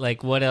eaten it,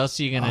 like what else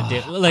are you gonna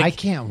do? Like I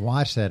can't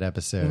watch that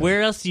episode.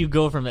 Where else do you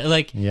go from it?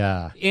 Like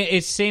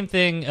it's same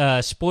thing.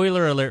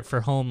 Spoiler alert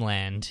for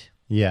Homeland.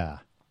 Yeah.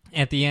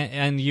 At the end,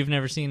 and you've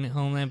never seen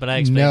Homeland, but I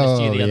explained this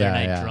to you the other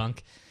night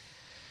drunk.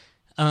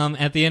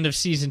 At the end of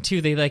season 2,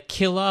 they like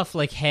kill off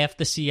like half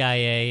the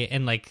CIA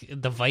and like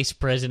the vice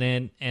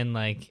president and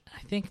like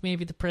I think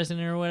maybe the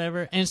president or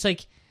whatever. And it's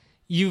like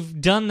you've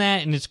done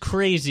that and it's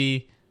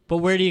crazy, but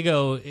where do you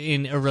go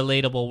in a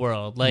relatable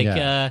world? Like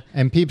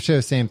and Peep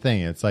Show, same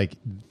thing. It's like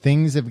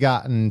things have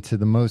gotten to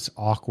the most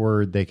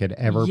awkward they could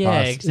ever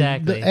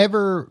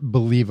ever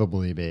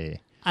believably be.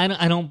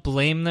 I don't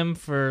blame them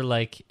for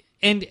like.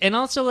 And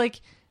also, like,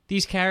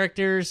 these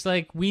characters,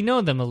 like, we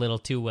know them a little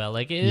too well.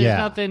 Like,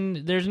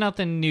 there's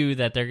nothing new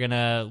that they're going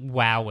to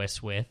wow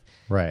us with.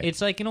 Right. It's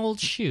like an old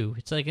shoe.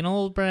 It's like an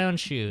old brown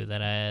shoe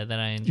that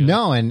I enjoy.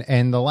 No,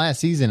 and the last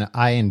season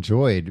I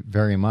enjoyed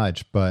very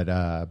much, but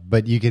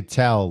you could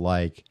tell,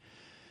 like,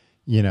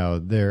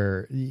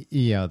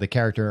 the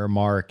character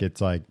Mark, it's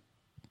like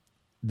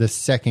the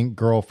second real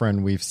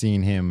girlfriend we've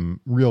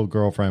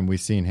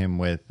seen him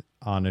with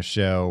on a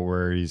show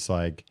where he's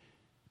like,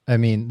 I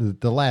mean,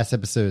 the last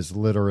episode is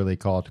literally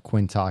called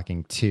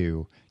Quintalking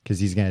 2 because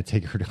he's going to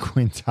take her to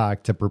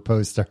Quintock to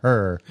propose to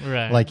her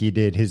like he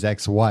did his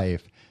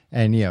ex-wife.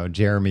 And,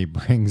 Jeremy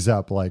brings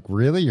up like,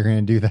 really? You're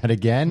going to do that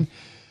again?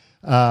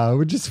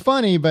 Which is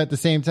funny, but at the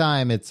same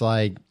time, it's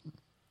like,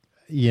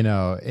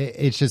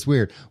 it's just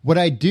weird. What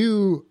I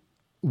in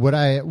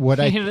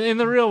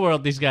the real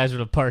world, these guys would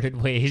have parted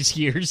ways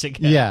years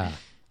ago. Yeah.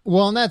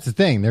 Well, and that's the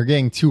thing. They're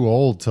getting too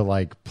old to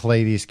like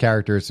play these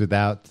characters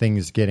without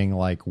things getting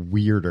like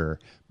weirder.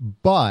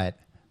 But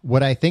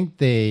what I think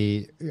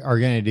they are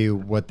going to do,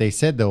 what they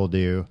said they'll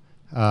do,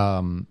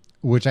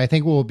 which I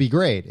think will be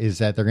great, is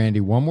that they're going to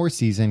do one more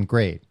season.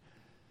 Great.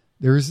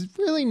 There's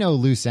really no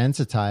loose ends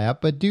to tie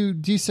up, but do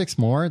 6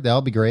 more.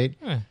 That'll be great.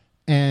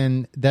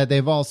 And that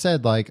they've all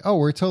said like, oh,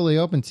 we're totally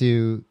open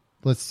to,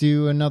 let's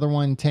do another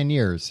one 10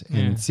 years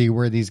and see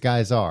where these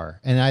guys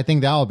are. And I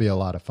think that'll be a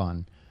lot of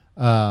fun.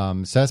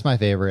 So that's my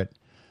favorite.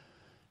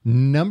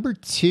 Number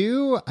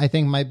 2, I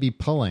think might be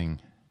Pulling.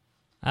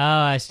 Oh,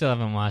 I still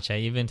haven't watched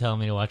it. You've been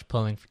telling me to watch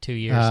Pulling for 2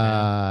 years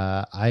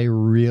now. I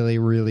really,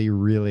 really,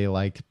 really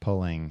liked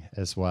Pulling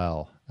as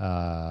well.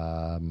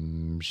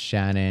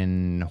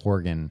 Shannon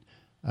Horgan.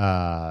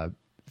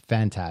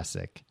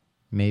 Fantastic.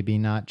 Maybe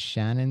not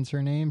Shannon's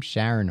her name.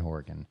 Sharon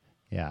Horgan.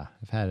 Yeah,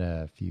 I've had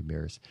a few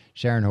beers.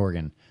 Sharon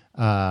Horgan.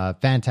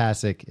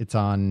 Fantastic. It's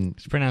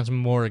pronounced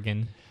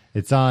Morgan.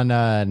 It's on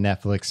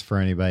Netflix for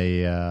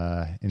anybody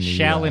in the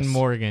Shallon US.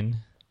 Morgan.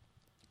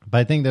 But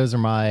I think those are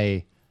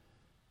my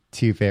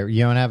 2 favorite.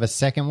 You don't have a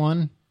second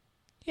one?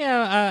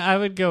 Yeah, I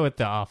would go with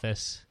The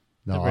Office.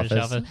 The British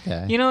Office.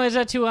 Okay. Is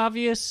that too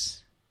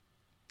obvious?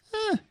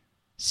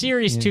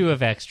 Series 2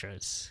 of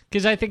Extras.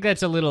 Because I think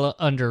that's a little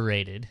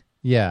underrated.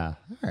 Yeah,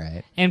 all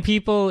right. And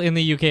people in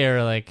the UK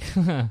are like,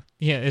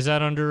 yeah, is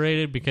that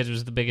underrated? Because it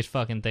was the biggest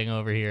fucking thing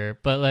over here.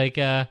 But, like,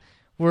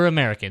 we're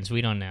Americans. We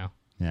don't know.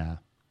 Yeah.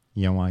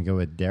 You don't want to go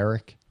with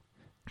Derek?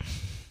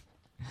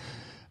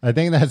 I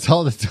think that's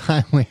all the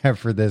time we have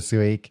for this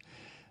week.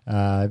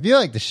 If you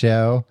like the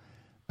show,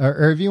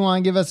 or if you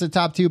want to give us a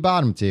top 2,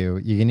 bottom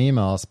 2, you can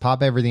email us,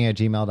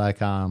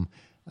 popeverything@gmail.com.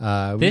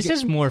 This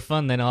is more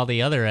fun than all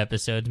the other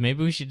episodes.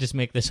 Maybe we should just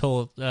make this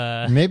whole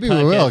maybe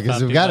we will,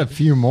 because we've got a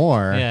few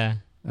more. Yeah.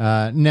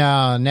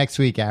 No, next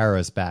week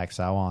Arrow's back,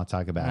 so I want to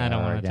talk about Arrow. I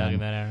don't want to talk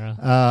about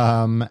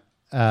Arrow.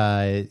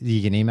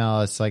 You can email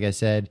us, like I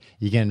said.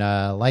 You can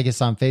like us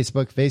on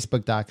Facebook,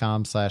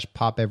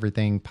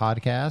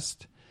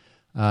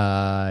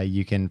 facebook.com/popeverythingpodcast.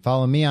 You can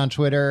follow me on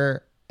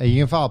Twitter.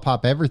 You can follow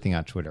Pop Everything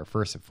on Twitter,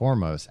 first and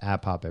foremost,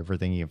 at Pop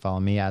Everything. You can follow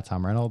me at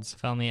Tom Reynolds.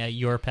 Follow me at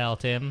Your Pal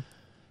Tim.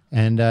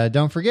 And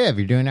don't forget, if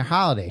you're doing your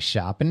holiday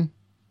shopping,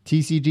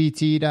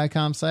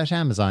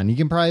 tcgt.com/Amazon. You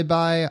can probably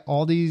buy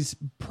all these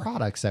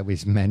products that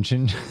we've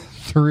mentioned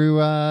through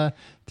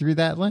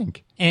that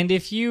link. And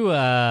if you,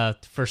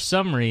 for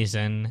some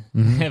reason,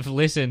 have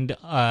listened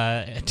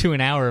to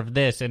an hour of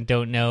this and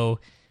don't know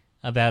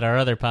about our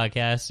other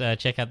podcasts,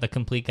 check out The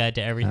Complete Guide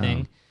to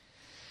Everything.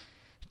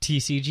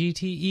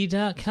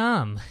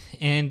 tcgte.com.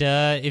 And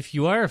if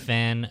you are a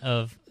fan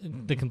of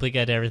The Complete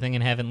Guide to Everything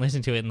and haven't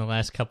listened to it in the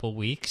last couple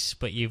weeks,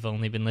 but you've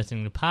only been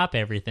listening to Pop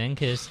Everything,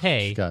 because,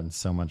 hey... It's gotten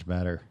so much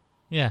better.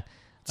 Yeah.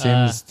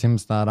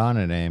 Tim's not on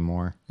it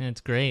anymore.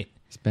 It's great.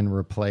 It's been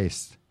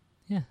replaced.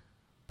 Yeah.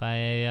 By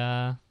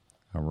a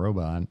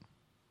robot.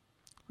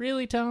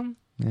 Really, Tom?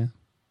 Yeah.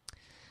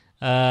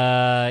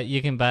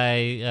 You can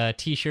buy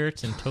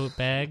T-shirts and tote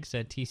bags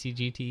at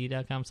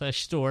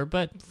tcgte.com/store,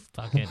 but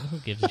fuck it, who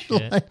gives a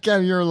shit? Like how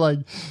you're like,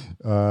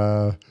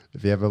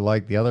 if you haven't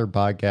liked the other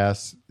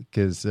podcasts,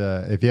 because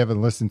if you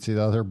haven't listened to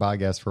the other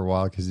podcasts for a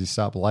while because you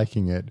stopped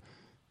liking it,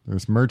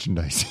 there's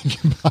merchandise you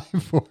can buy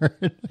for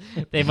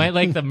it. They might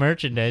like the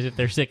merchandise if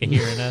they're sick of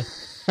hearing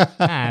us.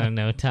 I don't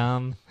know,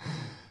 Tom.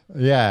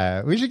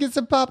 Yeah, we should get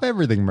some Pop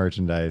Everything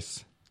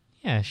merchandise.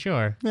 Yeah,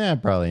 sure. Yeah,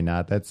 probably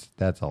not. That's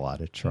a lot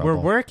of trouble. We're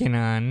working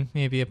on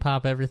maybe a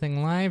Pop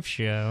Everything live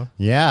show.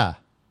 Yeah.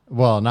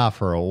 Well, not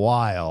for a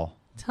while.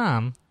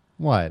 Tom.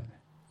 What?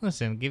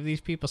 Listen, give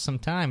these people some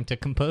time to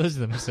compose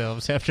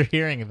themselves after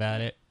hearing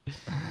about it.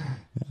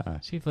 Yeah.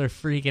 People are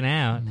freaking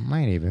out.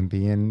 Might even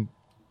be in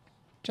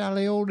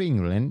jolly old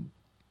England.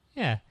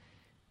 Yeah.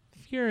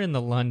 If you're in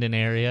the London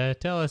area,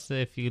 tell us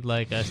if you'd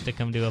like us to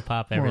come do a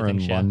Pop Everything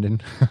show. We're in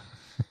London.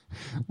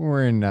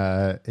 We're in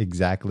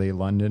exactly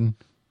London.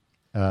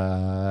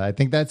 I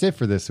think that's it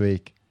for this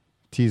week.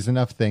 Tease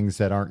enough things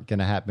that aren't going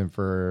to happen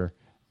for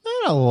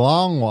not a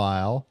long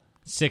while.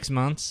 6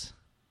 months?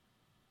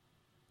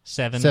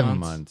 7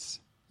 months?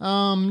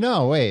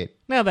 No, wait.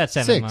 No, about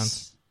 7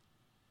 months.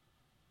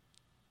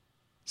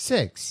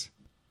 6.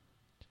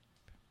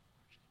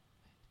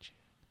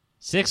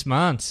 6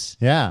 months.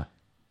 Yeah.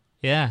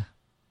 Yeah.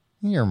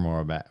 You're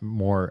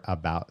more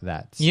about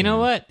that soon. You know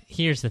what?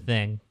 Here's the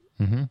thing.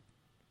 Mm-hmm.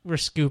 We're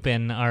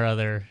scooping our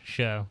other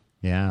show.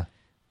 Yeah.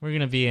 We're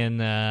going to be in...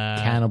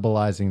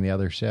 cannibalizing the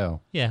other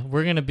show. Yeah,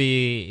 we're going to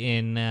be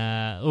in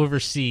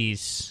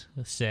overseas,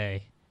 let's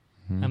say.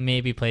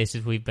 Maybe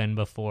places we've been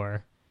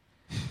before.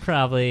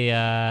 Probably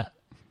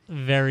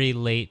very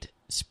late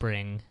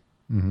spring.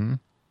 Mm-hmm.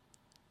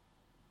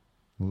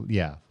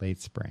 Yeah,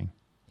 late spring.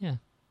 Yeah.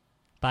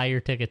 Buy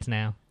your tickets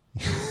now.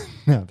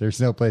 No,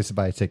 there's no place to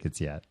buy tickets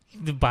yet.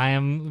 Buy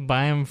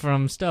them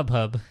from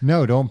StubHub.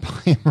 No, don't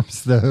buy them.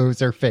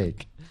 Those are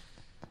fake.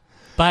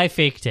 Buy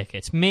fake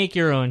tickets. Make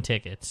your own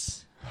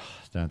tickets.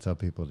 Don't tell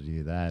people to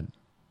do that.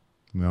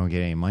 We don't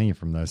get any money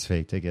from those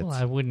fake tickets. Well,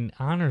 I wouldn't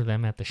honor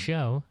them at the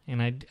show,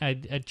 and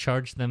I'd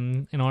charge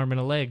them an arm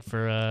and a leg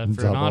for an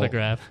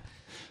autograph.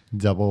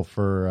 Double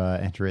for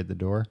entry at the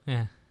door?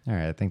 Yeah. All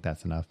right, I think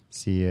that's enough.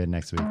 See you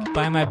next week.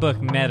 Buy my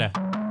book, Meta.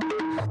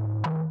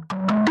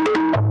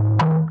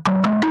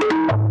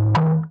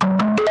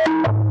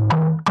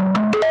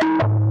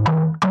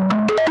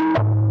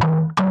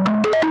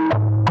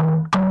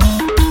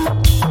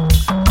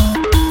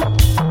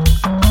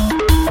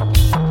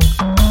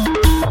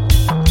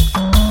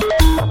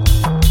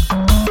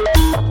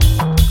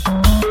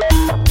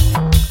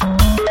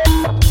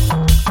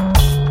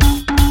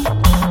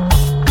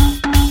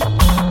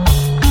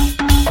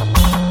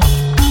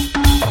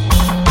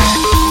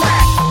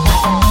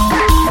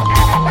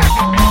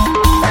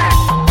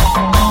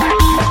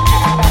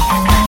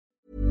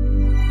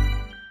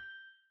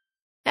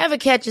 Ever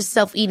catch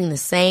yourself eating the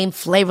same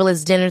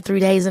flavorless dinner 3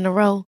 days in a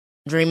row?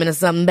 Dreaming of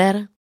something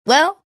better?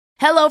 Well,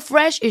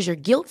 HelloFresh is your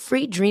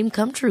guilt-free dream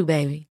come true,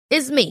 baby.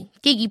 It's me,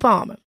 Keke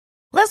Palmer.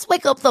 Let's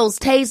wake up those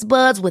taste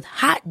buds with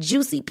hot,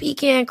 juicy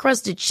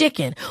pecan-crusted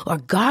chicken or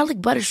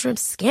garlic butter shrimp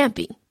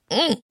scampi.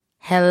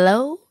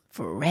 Hello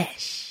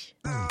Fresh.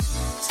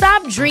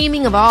 Stop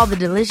dreaming of all the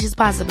delicious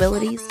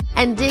possibilities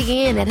and dig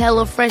in at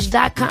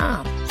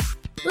HelloFresh.com.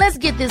 Let's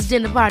get this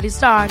dinner party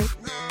started.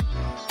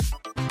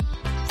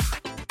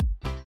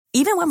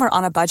 Even when we're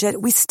on a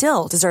budget, we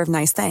still deserve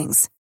nice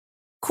things.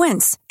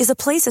 Quince is a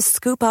place to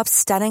scoop up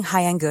stunning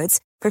high-end goods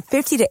for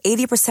 50 to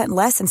 80%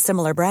 less than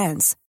similar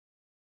brands.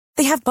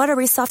 They have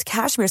buttery soft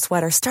cashmere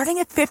sweaters starting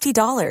at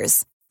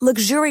 $50,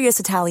 luxurious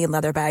Italian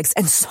leather bags,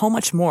 and so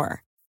much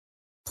more.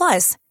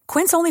 Plus,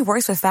 Quince only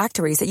works with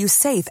factories that use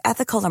safe,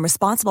 ethical, and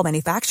responsible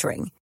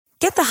manufacturing.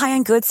 Get the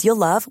high-end goods you'll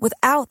love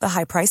without the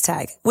high price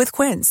tag with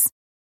Quince.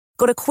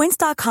 Go to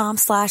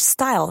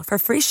quince.com/style for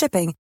free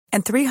shipping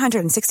and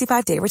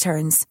 365-day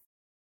returns.